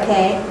just say,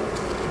 okay,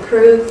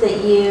 prove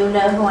that you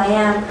know who I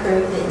am,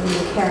 prove that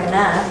you care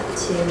enough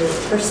to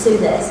pursue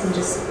this and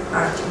just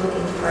aren't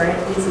looking for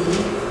an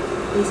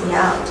easy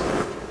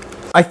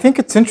out. I think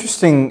it's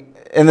interesting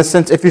in the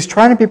sense, if he's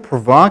trying to be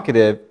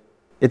provocative,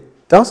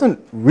 it doesn't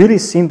really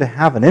seem to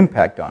have an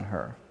impact on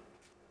her.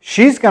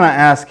 She's going to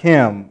ask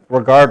him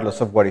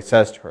regardless of what he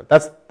says to her.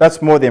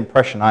 That's more the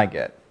impression I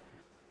get.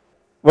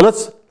 Well,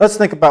 let's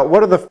think about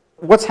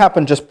what's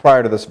happened just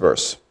prior to this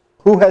verse.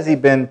 Who has he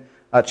been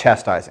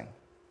chastising?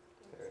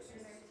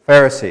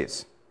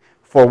 Pharisees.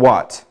 For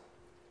what?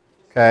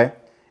 Okay.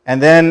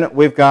 And then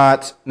we've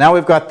got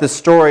this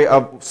story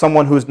of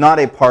someone who's not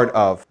a part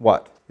of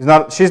what?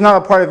 She's not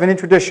a part of any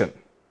tradition,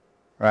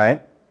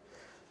 right?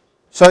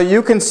 So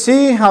you can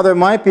see how there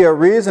might be a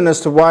reason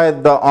as to why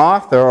the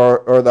author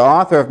or the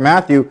author of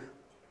Matthew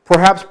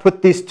perhaps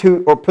put these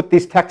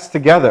texts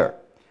together.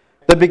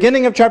 The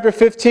beginning of chapter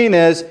 15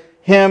 is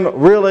him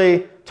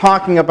really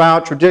talking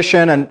about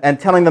tradition and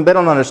telling them they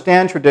don't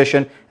understand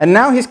tradition. And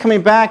now he's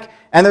coming back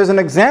and there's an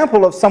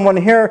example of someone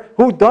here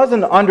who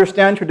doesn't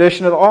understand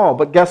tradition at all.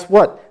 But guess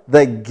what?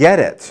 They get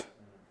it.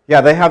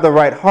 Yeah, they have the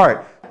right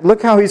heart.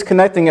 Look how he's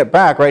connecting it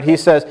back, right? He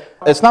says,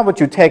 it's not what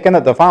you take in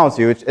that defiles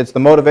you, it's the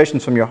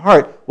motivations from your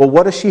heart. Well,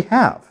 what does she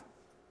have?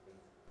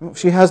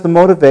 She has the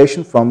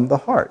motivation from the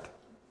heart.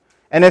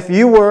 And if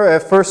you were a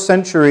first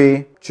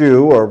century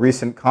Jew or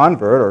recent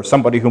convert or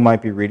somebody who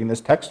might be reading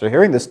this text or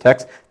hearing this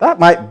text, that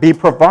might be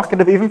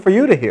provocative even for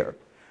you to hear.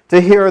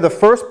 To hear the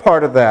first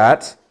part of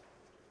that,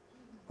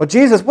 well,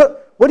 Jesus,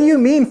 what do you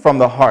mean from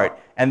the heart?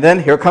 And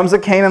then here comes a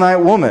Canaanite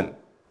woman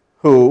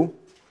who,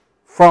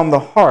 from the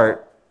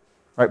heart,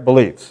 right,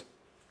 believes.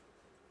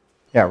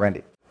 Yeah,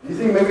 Randy. Do you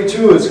think maybe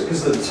too is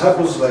because the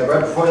disciples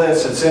right before that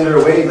said send her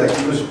away, he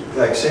was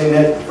saying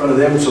that in front of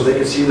them so they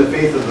could see the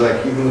faith of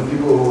even the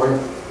people who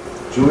weren't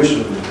Jewish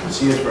and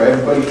see it for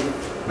everybody,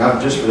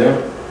 not just for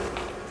them?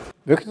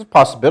 It's a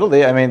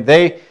possibility.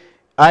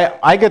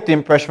 I get the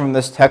impression from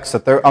this text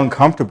that they're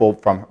uncomfortable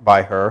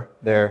by her.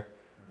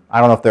 I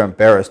don't know if they're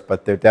embarrassed,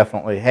 but they're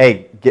definitely,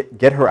 hey,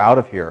 get her out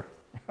of here.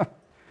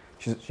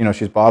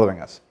 She's bothering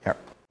us. Here.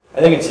 I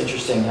think it's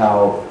interesting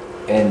how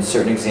in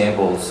certain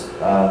examples,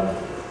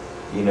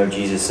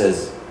 Jesus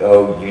says,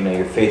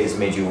 your faith has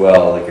made you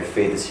well, your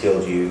faith has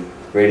healed you,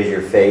 great is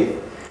your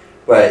faith.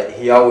 But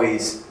he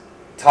always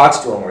talks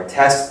to them or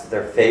tests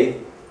their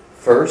faith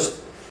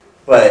first.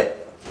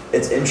 But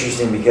it's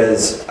interesting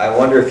because I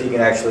wonder if he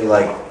can actually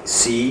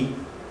see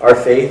our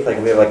faith,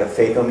 we have a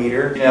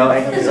faithometer,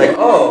 and he's like,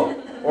 oh,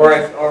 or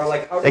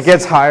how it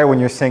gets higher when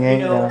you're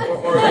singing.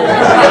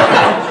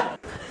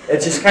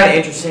 It's just kind of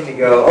interesting to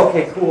go,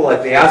 okay, cool,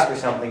 they ask her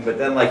something, but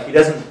then he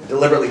doesn't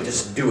deliberately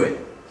just do it.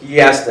 He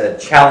has to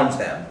challenge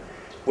them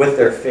with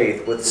their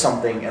faith, with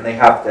something, and they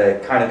have to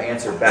kind of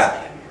answer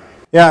back.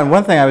 Yeah, and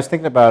one thing I was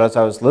thinking about as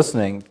I was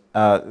listening,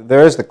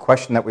 there is the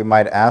question that we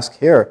might ask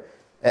here.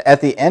 At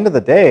the end of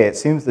the day, it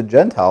seems the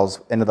Gentiles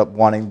ended up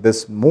wanting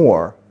this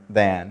more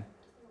than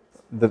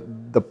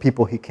the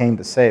people he came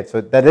to save.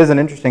 So that is an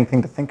interesting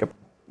thing to think about.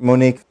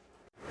 Monique?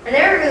 I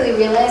never really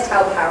realized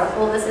how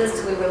powerful this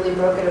is till we really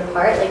broke it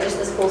apart. Just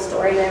this whole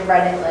story, and I've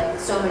read it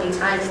so many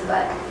times,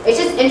 but it's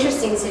just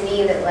interesting to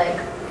me that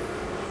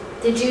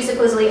the Jews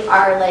supposedly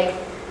are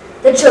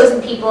the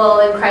chosen people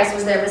and Christ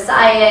was their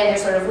Messiah and they're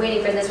sort of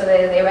waiting for this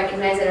whether they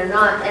recognize it or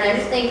not. And I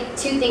just think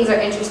two things are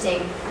interesting.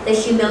 The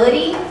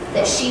humility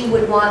that she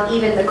would want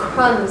even the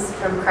crumbs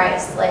from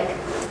Christ,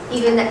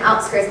 even the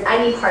outskirts,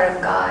 any part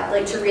of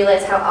God, to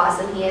realize how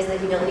awesome he is, the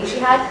humility she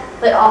had,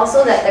 but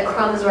also that the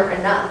crumbs were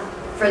enough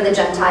for the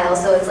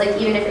Gentiles. So it's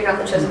even if you're not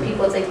the chosen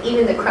people, it's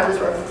even the crumbs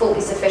were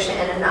fully sufficient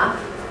and enough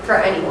for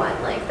anyone,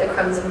 the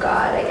crumbs of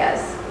God, I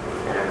guess.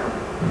 I don't know.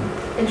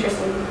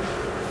 Interesting.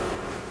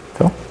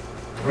 Cool.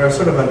 I mean, I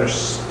sort of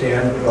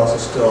understand, but also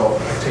still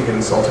I take it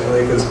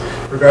insultingly, because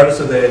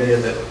regardless of the idea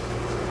that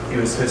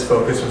his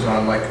focus was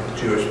on like the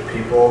Jewish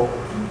people,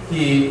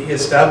 he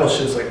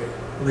establishes like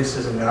at least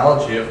his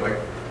analogy of like,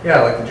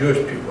 yeah, like the Jewish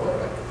people are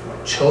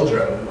like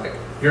children, like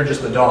you're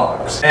just the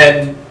dogs.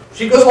 And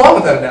she goes along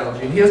with that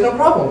analogy, and he has no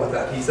problem with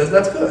that. He says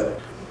that's good.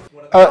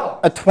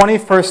 A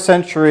 21st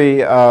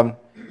century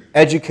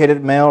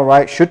educated male,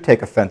 right, should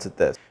take offense at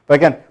this. But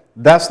again,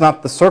 that's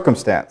not the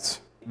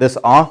circumstance. This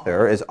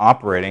author is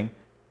operating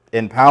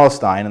in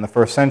Palestine in the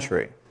first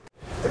century.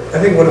 I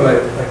think one of my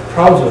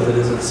problems with it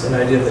is it's an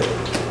idea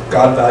that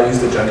God values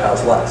the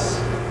Gentiles less.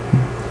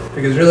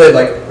 Because really,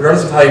 like,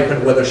 regardless of how you put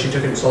it, whether she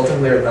took it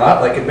insultingly or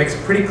not, like, it makes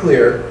it pretty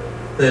clear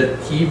that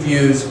he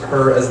views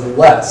her as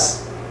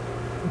less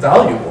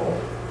valuable,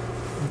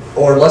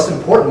 or less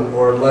important,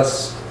 or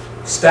less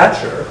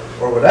stature,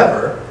 or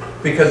whatever,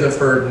 because of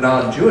her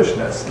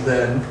non-Jewishness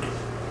than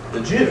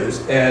the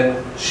Jews,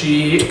 and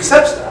she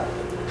accepts that.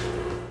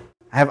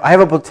 I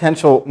have a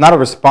potential, not a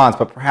response,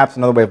 but perhaps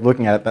another way of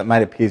looking at it that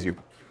might appease you.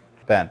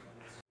 Ben.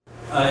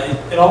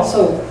 It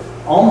also,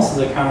 almost as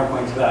a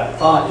counterpoint to that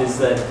thought, is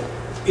that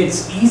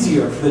it's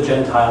easier for the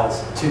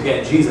Gentiles to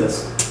get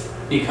Jesus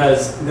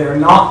because they're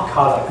not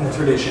caught up in the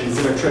traditions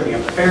that are tripping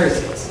up the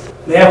Pharisees.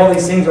 They have all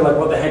these things that are like,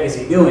 what the heck is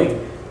he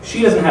doing?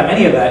 She doesn't have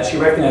any of that. She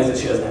recognizes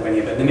she doesn't have any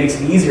of it. And it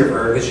makes it easier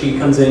for her because she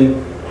comes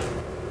in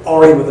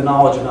already with the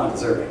knowledge of not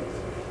deserving.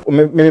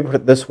 Well, maybe put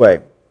it this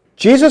way.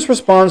 Jesus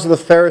responds to the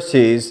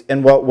Pharisees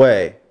in what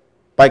way?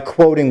 By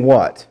quoting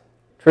what?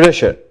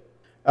 Tradition.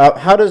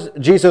 How does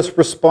Jesus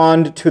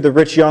respond to the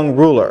rich young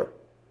ruler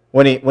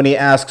when he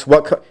asks,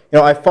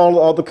 I follow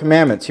all the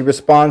commandments? He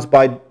responds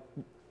by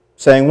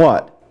saying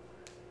what?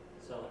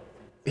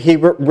 He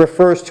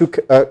refers to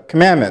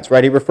commandments,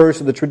 right? He refers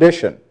to the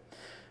tradition.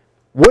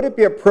 Would it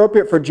be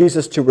appropriate for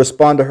Jesus to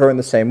respond to her in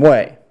the same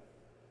way?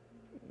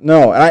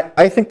 No, and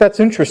I think that's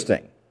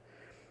interesting.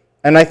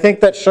 And I think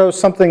that shows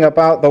something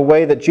about the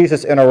way that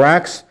Jesus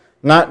interacts,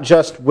 not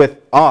just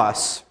with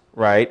us,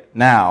 right,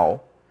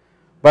 now,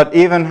 but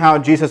even how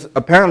Jesus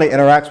apparently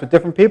interacts with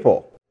different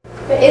people.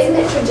 But isn't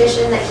it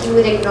tradition that he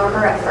would ignore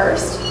her at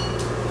first?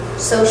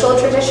 Social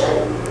tradition?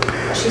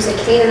 She's a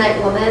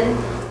Canaanite woman.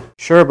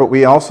 Sure, but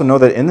we also know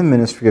that in the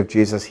ministry of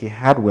Jesus, he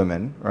had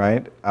women,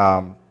 right?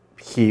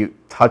 He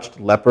touched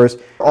lepers.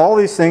 All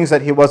these things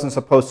that he wasn't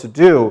supposed to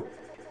do.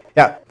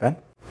 Yeah, Ben?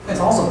 It's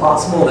also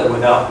possible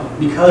that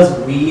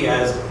because we,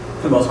 as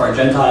for the most part,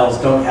 Gentiles,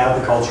 don't have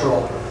the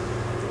cultural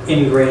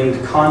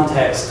ingrained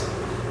context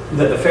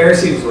that the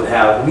Pharisees would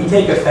have, we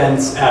take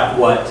offense at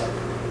what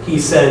he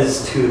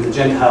says to the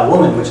Gentile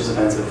woman, which is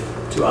offensive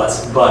to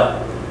us,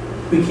 but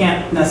we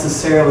can't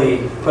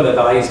necessarily put a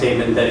value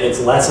statement that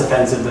it's less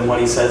offensive than what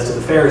he says to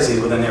the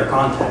Pharisees within their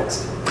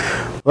context.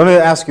 Let me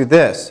ask you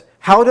this.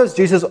 How does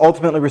Jesus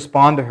ultimately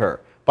respond to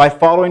her? By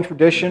following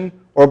tradition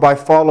or by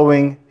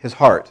following his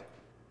heart?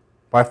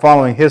 By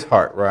following his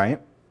heart, right?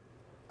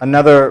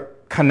 Another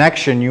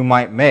connection you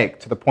might make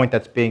to the point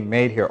that's being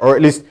made here, or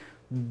at least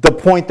the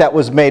point that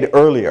was made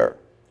earlier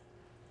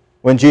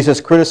when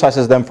Jesus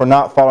criticizes them for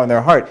not following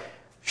their heart.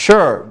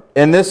 Sure,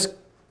 in this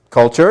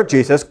culture,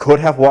 Jesus could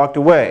have walked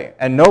away,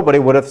 and nobody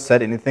would have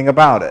said anything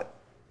about it.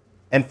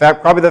 In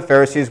fact, probably the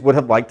Pharisees would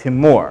have liked him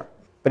more,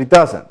 but he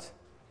doesn't.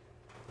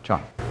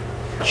 John.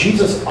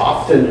 Jesus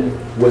often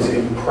was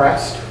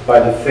impressed by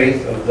the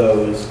faith of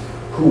those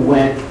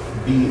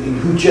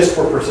who just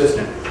were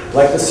persistent.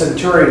 Like the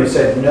centurion who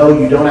said, no,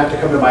 you don't have to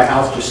come to my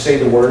house, just say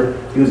the word.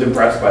 He was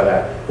impressed by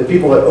that. The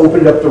people that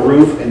opened up the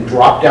roof and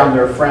dropped down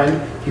their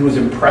friend, he was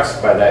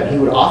impressed by that. And he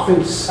would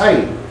often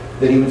cite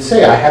that he would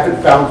say, I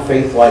haven't found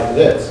faith like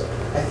this.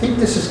 I think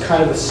this is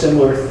kind of a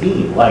similar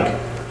theme. Like,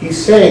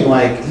 he's saying,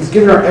 like, he's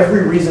given her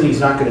every reason he's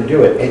not going to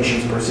do it, and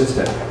she's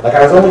persistent. Like,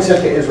 I was only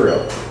sent to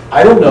Israel.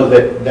 I don't know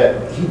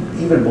that he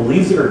even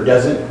believes it or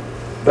doesn't,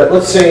 but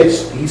let's say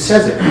he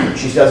says it.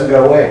 She doesn't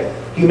go away.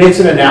 He makes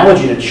an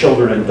analogy to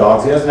children and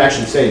dogs. He doesn't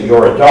actually say,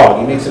 you're a dog.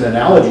 He makes an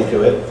analogy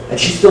to it, and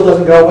she still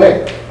doesn't go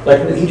away.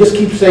 Like, he just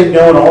keeps saying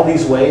no in all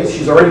these ways.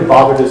 She's already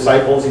bothered the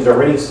disciples. He's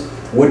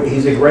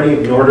already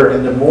ignored her,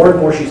 and the more and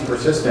more she's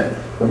persistent,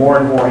 the more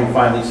and more he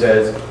finally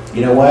says,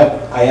 you know what?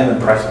 I am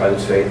impressed by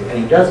this faith,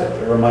 and he does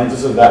it. It reminds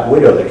us of that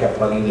widow that kept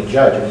bugging the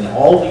judge. I mean,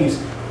 all these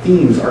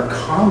themes are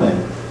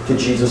common to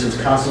Jesus, who's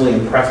constantly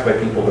impressed by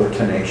people who are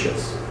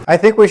tenacious. I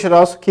think we should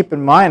also keep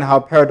in mind how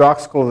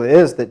paradoxical it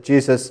is that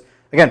Jesus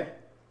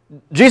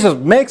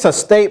makes a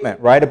statement,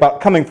 right, about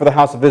coming for the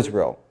house of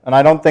Israel. And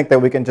I don't think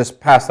that we can just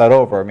pass that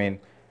over. I mean,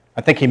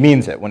 I think he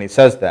means it when he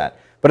says that.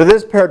 But it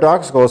is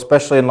paradoxical,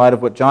 especially in light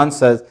of what John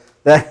says,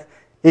 that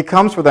he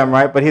comes for them,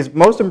 right, but he's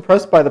most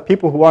impressed by the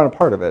people who aren't a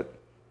part of it.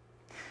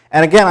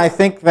 And again, I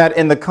think that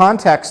in the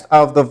context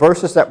of the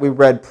verses that we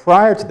read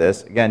prior to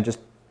this, again, just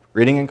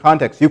reading in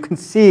context, you can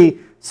see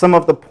some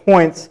of the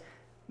points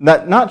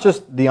that not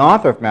just the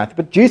author of Matthew,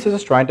 but Jesus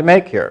is trying to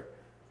make here.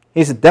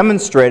 He's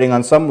demonstrating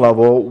on some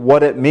level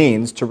what it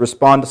means to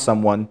respond to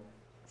someone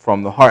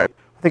from the heart.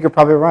 I think you're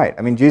probably right.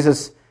 I mean,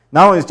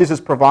 not only is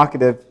Jesus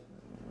provocative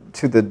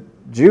to the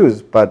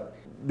Jews, but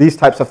these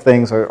types of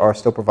things are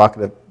still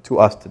provocative to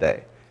us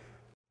today.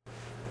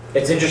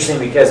 It's interesting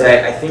because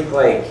I think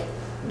like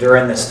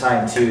during this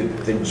time too,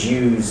 the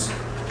Jews,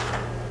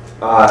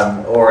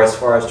 or as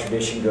far as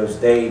tradition goes,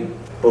 they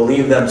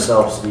believe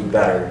themselves to be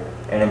better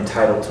and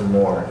entitled to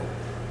more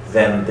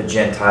than the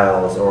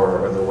Gentiles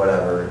or the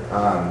whatever,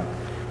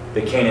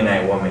 the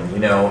Canaanite woman, you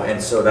know,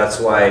 and so that's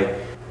why,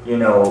 you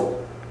know,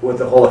 with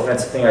the whole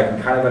offensive thing, I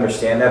can kind of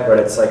understand that, but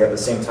it's like at the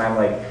same time,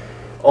 like,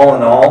 all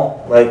in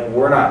all, like,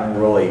 we're not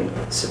really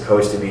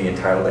supposed to be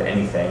entitled to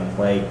anything.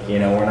 Like, you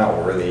know, we're not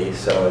worthy.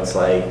 So it's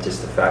like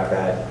just the fact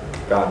that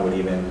God would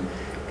even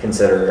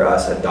consider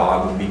us a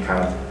dog would be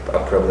kind of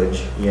a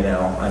privilege, you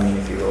know. I mean,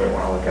 if you really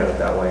want to look at it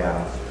that way, I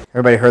don't know.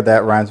 Everybody heard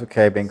that rhymes with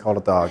K being called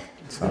a dog.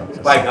 So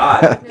By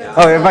God.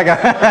 Oh, yeah, by God.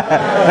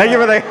 Thank you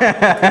for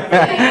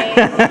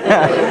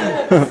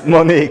that.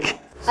 Monique.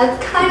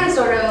 That's kind of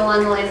sort of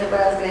along the lines of what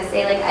I was going to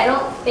say. Like, I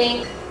don't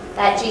think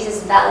that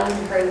Jesus valued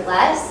her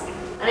less.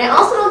 And I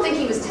also don't think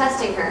he was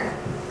testing her.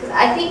 Because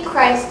I think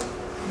Christ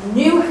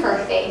knew her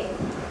faith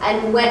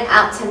and went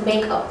out to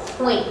make a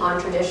point on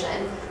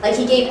tradition. Like,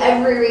 he gave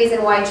every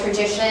reason why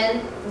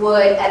tradition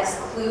would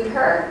exclude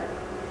her.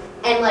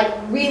 And, like,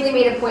 really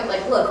made a point,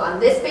 like, look, on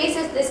this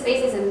basis, and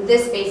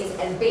this basis,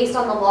 and based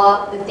on the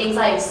law, the things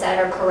I have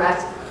said are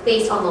correct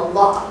based on the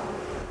law.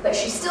 But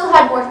she still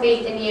had more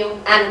faith in you,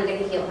 and I'm going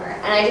to heal her.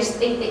 And I just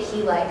think that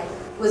he, like,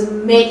 was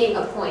making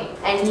a point,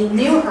 and he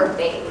knew her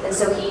faith, and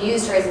so he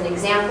used her as an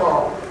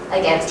example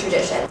against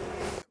tradition.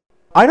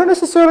 I don't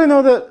necessarily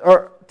know that,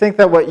 or think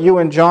that what you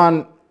and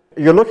John,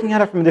 you're looking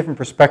at it from a different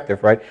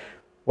perspective, right?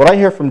 What I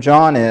hear from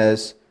John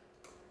is,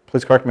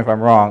 please correct me if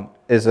I'm wrong,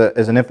 is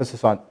an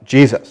emphasis on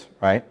Jesus,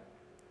 right?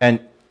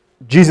 And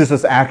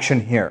Jesus' action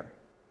here.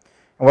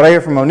 And what I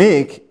hear from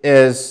Monique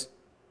is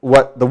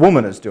what the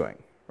woman is doing,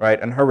 right,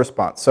 and her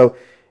response. So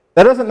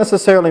that doesn't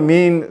necessarily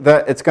mean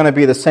that it's going to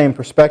be the same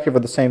perspective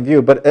or the same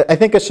view, but I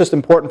think it's just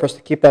important for us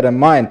to keep that in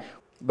mind.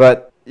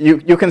 But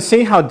you can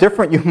see how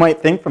different you might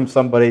think from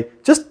somebody.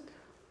 Just,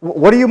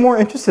 what are you more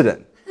interested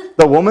in?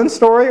 The woman's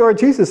story or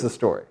Jesus'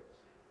 story?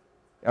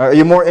 Are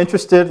you more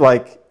interested,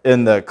 like,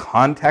 in the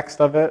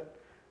context of it,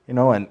 you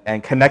know,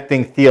 and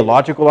connecting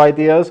theological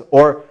ideas,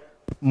 or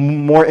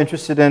more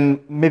interested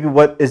in maybe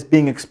what is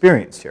being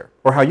experienced here,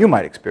 or how you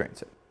might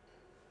experience it?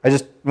 I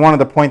just wanted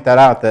to point that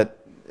out, that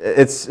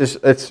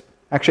it's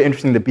actually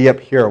interesting to be up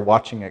here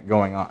watching it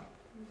going on.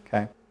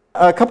 Okay.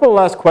 A couple of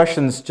last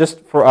questions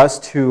just for us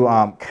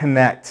to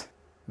connect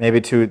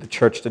maybe to the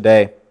church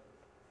today.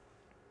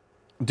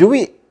 Do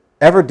we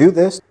ever do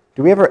this?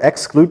 Do we ever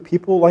exclude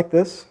people like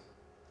this?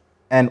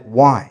 And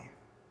why?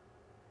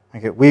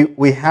 Okay,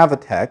 we have a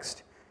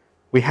text.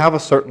 We have a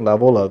certain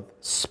level of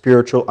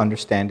spiritual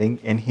understanding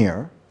in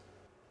here.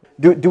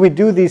 Do we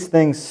do these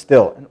things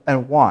still?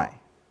 And why?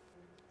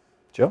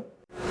 Jill?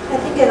 I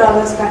think it all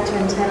goes back to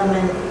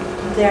entitlement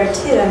there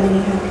too. I mean,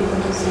 you have people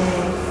who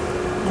say,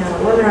 you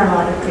know, women aren't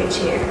allowed to preach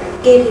here.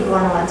 Gay people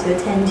aren't allowed to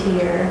attend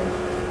here.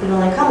 We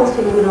don't like homeless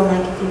people. We don't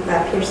like if you've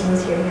got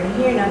piercings here, here, and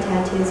here, no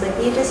tattoos. Like,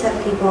 you just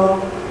have people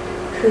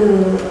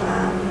who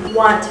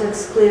want to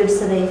exclude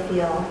so they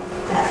feel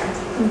better.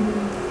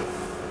 Mm-hmm.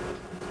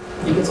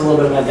 I think it's a little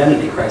bit of an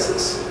identity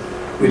crisis.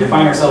 We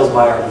define ourselves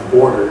by our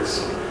borders,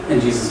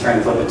 and Jesus is trying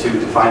to flip it to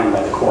defining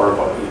by the core of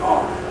what we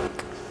are.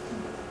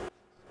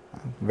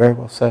 Very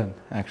well said,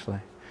 actually,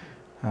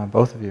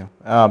 both of you.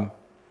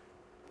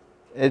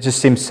 It just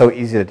seems so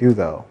easy to do,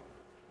 though,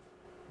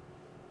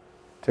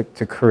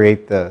 to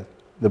create the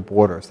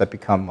borders that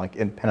become like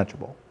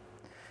impenetrable.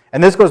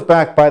 And this goes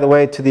back, by the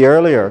way, to the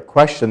earlier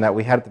question that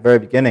we had at the very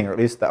beginning, or at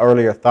least the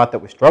earlier thought that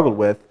we struggled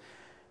with.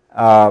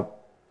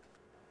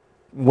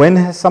 When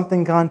has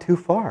something gone too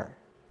far?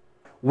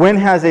 When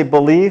has a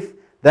belief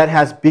that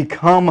has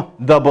become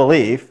the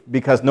belief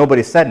because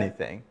nobody said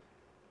anything,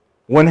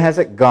 when has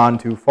it gone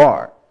too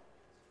far?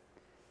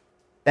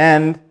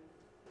 And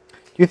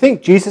do you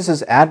think Jesus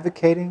is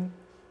advocating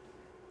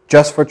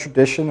just for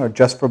tradition or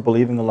just for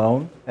believing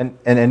alone in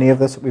any of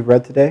this that we've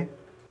read today?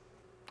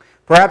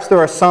 Perhaps there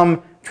are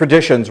some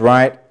traditions,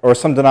 right, or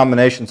some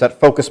denominations that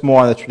focus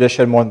more on the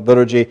tradition, more on the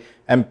liturgy,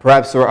 and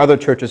perhaps there are other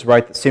churches,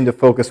 right, that seem to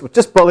focus with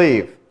just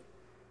believe,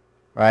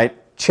 right?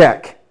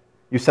 Check.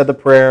 You said the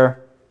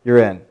prayer, you're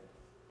in.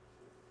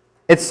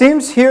 It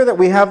seems here that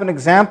we have an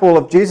example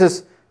of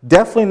Jesus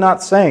definitely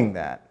not saying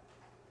that.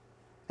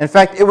 In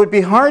fact, it would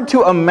be hard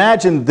to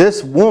imagine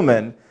this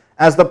woman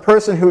as the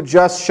person who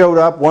just showed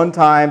up one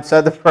time,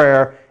 said the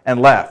prayer,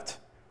 and left.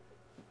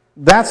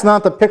 That's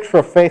not the picture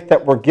of faith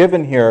that we're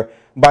given here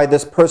by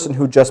this person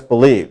who just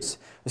believes.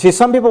 You see,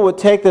 some people would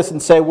take this and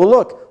say, well,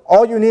 look,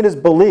 all you need is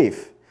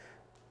belief.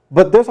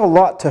 But there's a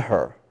lot to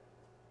her.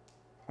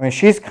 I mean,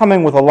 she's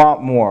coming with a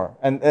lot more.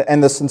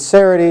 And the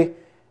sincerity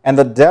and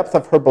the depth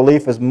of her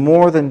belief is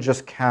more than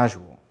just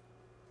casual.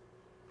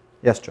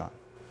 Yes, John?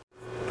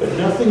 But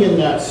nothing in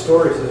that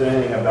story says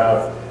anything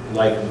about,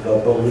 like, the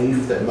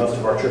belief that most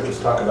of our churches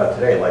talk about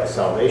today, like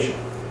salvation.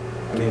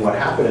 I mean, what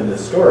happened in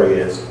this story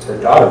is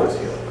her daughter was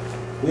healed.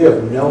 We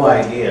have no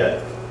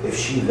idea if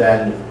she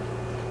then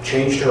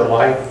changed her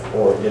life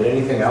or did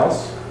anything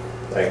else.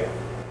 Like,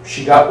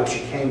 she got what she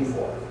came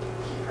for.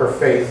 Her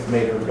faith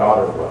made her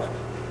daughter well,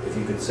 if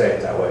you could say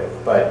it that way.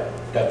 But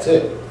that's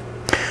it.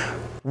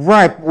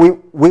 Right.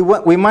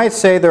 We might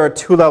say there are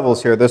two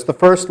levels here. There's the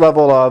first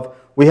level of,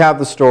 we have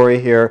the story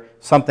here,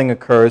 something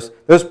occurs.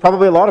 There's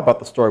probably a lot about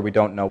the story we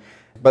don't know.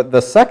 But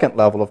the second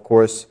level, of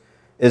course,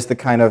 is the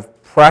kind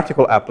of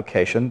practical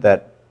application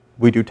that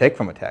we do take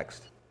from a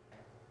text.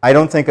 I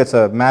don't think it's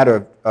a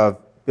matter of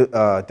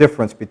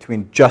difference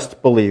between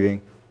just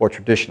believing or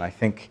tradition. I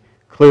think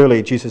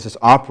clearly Jesus is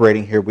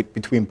operating here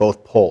between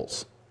both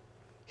poles.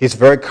 He's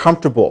very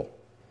comfortable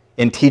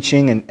in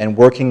teaching and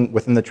working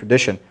within the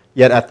tradition,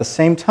 yet at the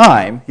same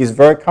time, he's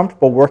very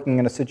comfortable working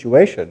in a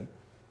situation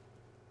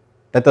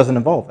that doesn't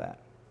involve that.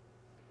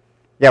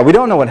 Yeah, we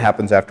don't know what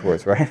happens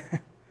afterwards, right?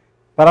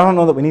 But I don't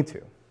know that we need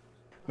to.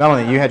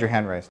 Melanie, you had your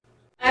hand raised.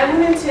 I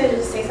wanted to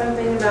just say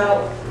something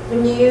about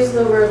when you use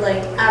the word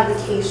like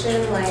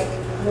advocation, like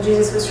when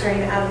Jesus was trying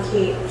to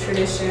advocate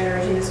tradition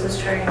or Jesus was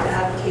trying to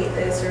advocate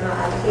this or not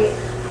advocate.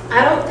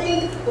 I don't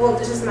think, well,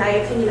 this is my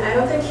opinion, I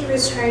don't think he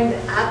was trying to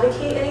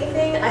advocate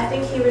anything. I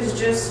think he was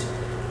just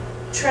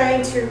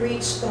trying to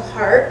reach the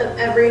heart of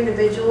every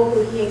individual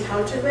who he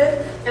encountered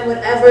with, and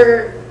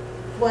whatever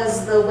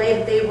was the way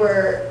that they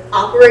were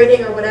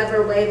operating or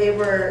whatever way they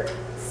were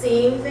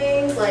seeing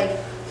things, like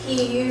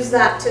he used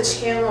that to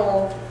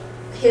channel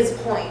his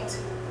point.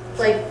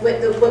 Like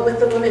with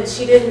the woman,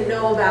 she didn't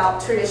know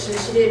about tradition,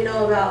 she didn't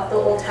know about the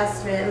Old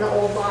Testament and the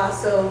Old Law,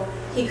 so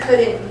he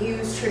couldn't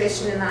use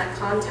tradition in that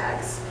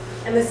context.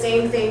 And the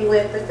same thing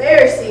with the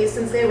Pharisees,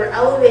 since they were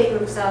elevating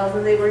themselves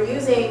and they were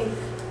using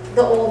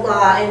the Old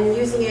Law and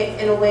using it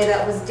in a way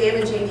that was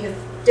damaging his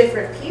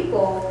different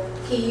people,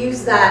 he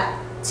used that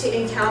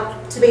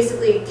to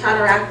basically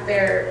counteract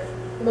their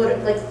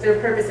motive, like their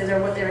purposes or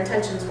what their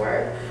intentions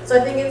were. So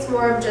I think it's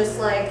more of just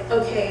like,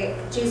 okay,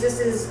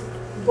 Jesus's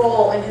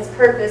goal and his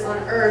purpose on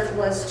earth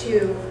was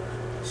to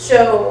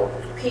show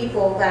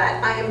people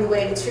that I am the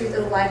way, the truth,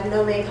 and the life.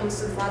 No man comes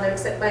to the Father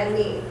except by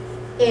me.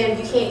 And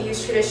you can't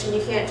use tradition.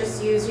 You can't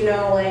just use,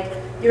 like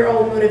your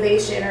own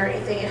motivation or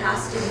anything. It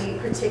has to be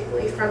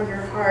particularly from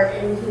your heart,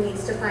 and he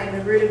needs to find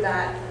the root of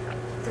that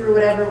through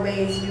whatever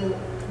way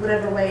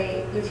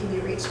you can be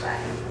reached by.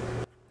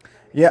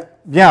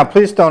 Yeah.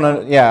 Please don't.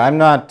 I'm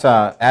not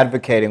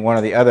advocating one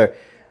or the other,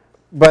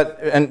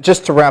 and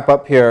just to wrap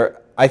up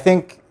here, I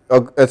think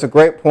it's a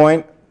great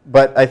point.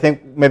 But I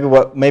think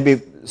what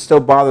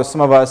still bothers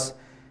some of us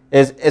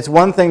is it's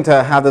one thing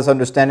to have this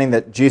understanding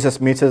that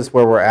Jesus meets us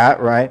where we're at,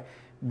 right?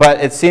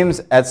 But it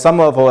seems at some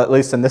level, at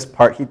least in this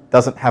part, he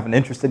doesn't have an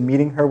interest in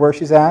meeting her where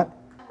she's at.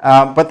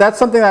 But that's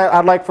something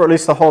I'd like for at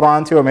least to hold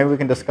on to, or maybe we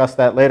can discuss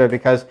that later,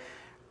 because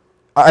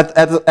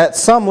at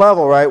some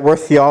level, right, we're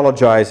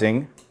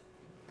theologizing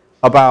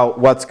about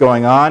what's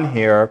going on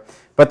here.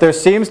 But there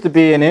seems to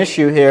be an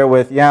issue here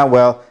with,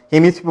 he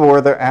meets people where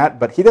they're at,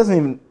 but he doesn't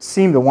even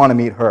seem to want to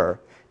meet her.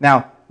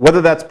 Now,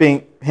 whether that's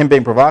him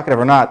being provocative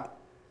or not,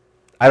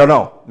 I don't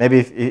know. Maybe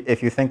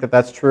if you think that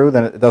that's true,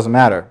 then it doesn't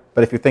matter.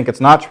 But if you think it's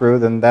not true,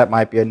 then that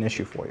might be an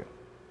issue for you.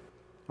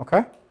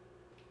 Okay?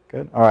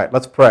 Good. All right,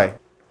 let's pray.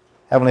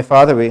 Heavenly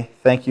Father, we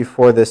thank you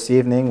for this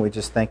evening. We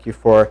just thank you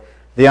for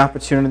the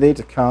opportunity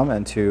to come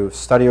and to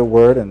study your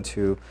word and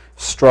to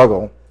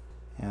struggle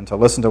and to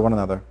listen to one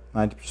another.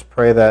 I just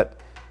pray that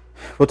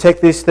we'll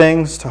take these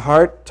things to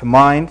heart, to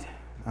mind,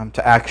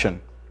 to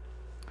action.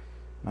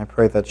 And I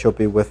pray that you'll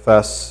be with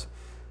us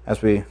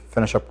as we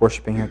finish up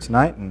worshiping here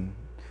tonight and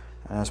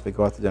as we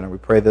go out to dinner. We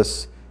pray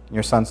this in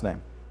your Son's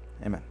name.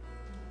 Amen.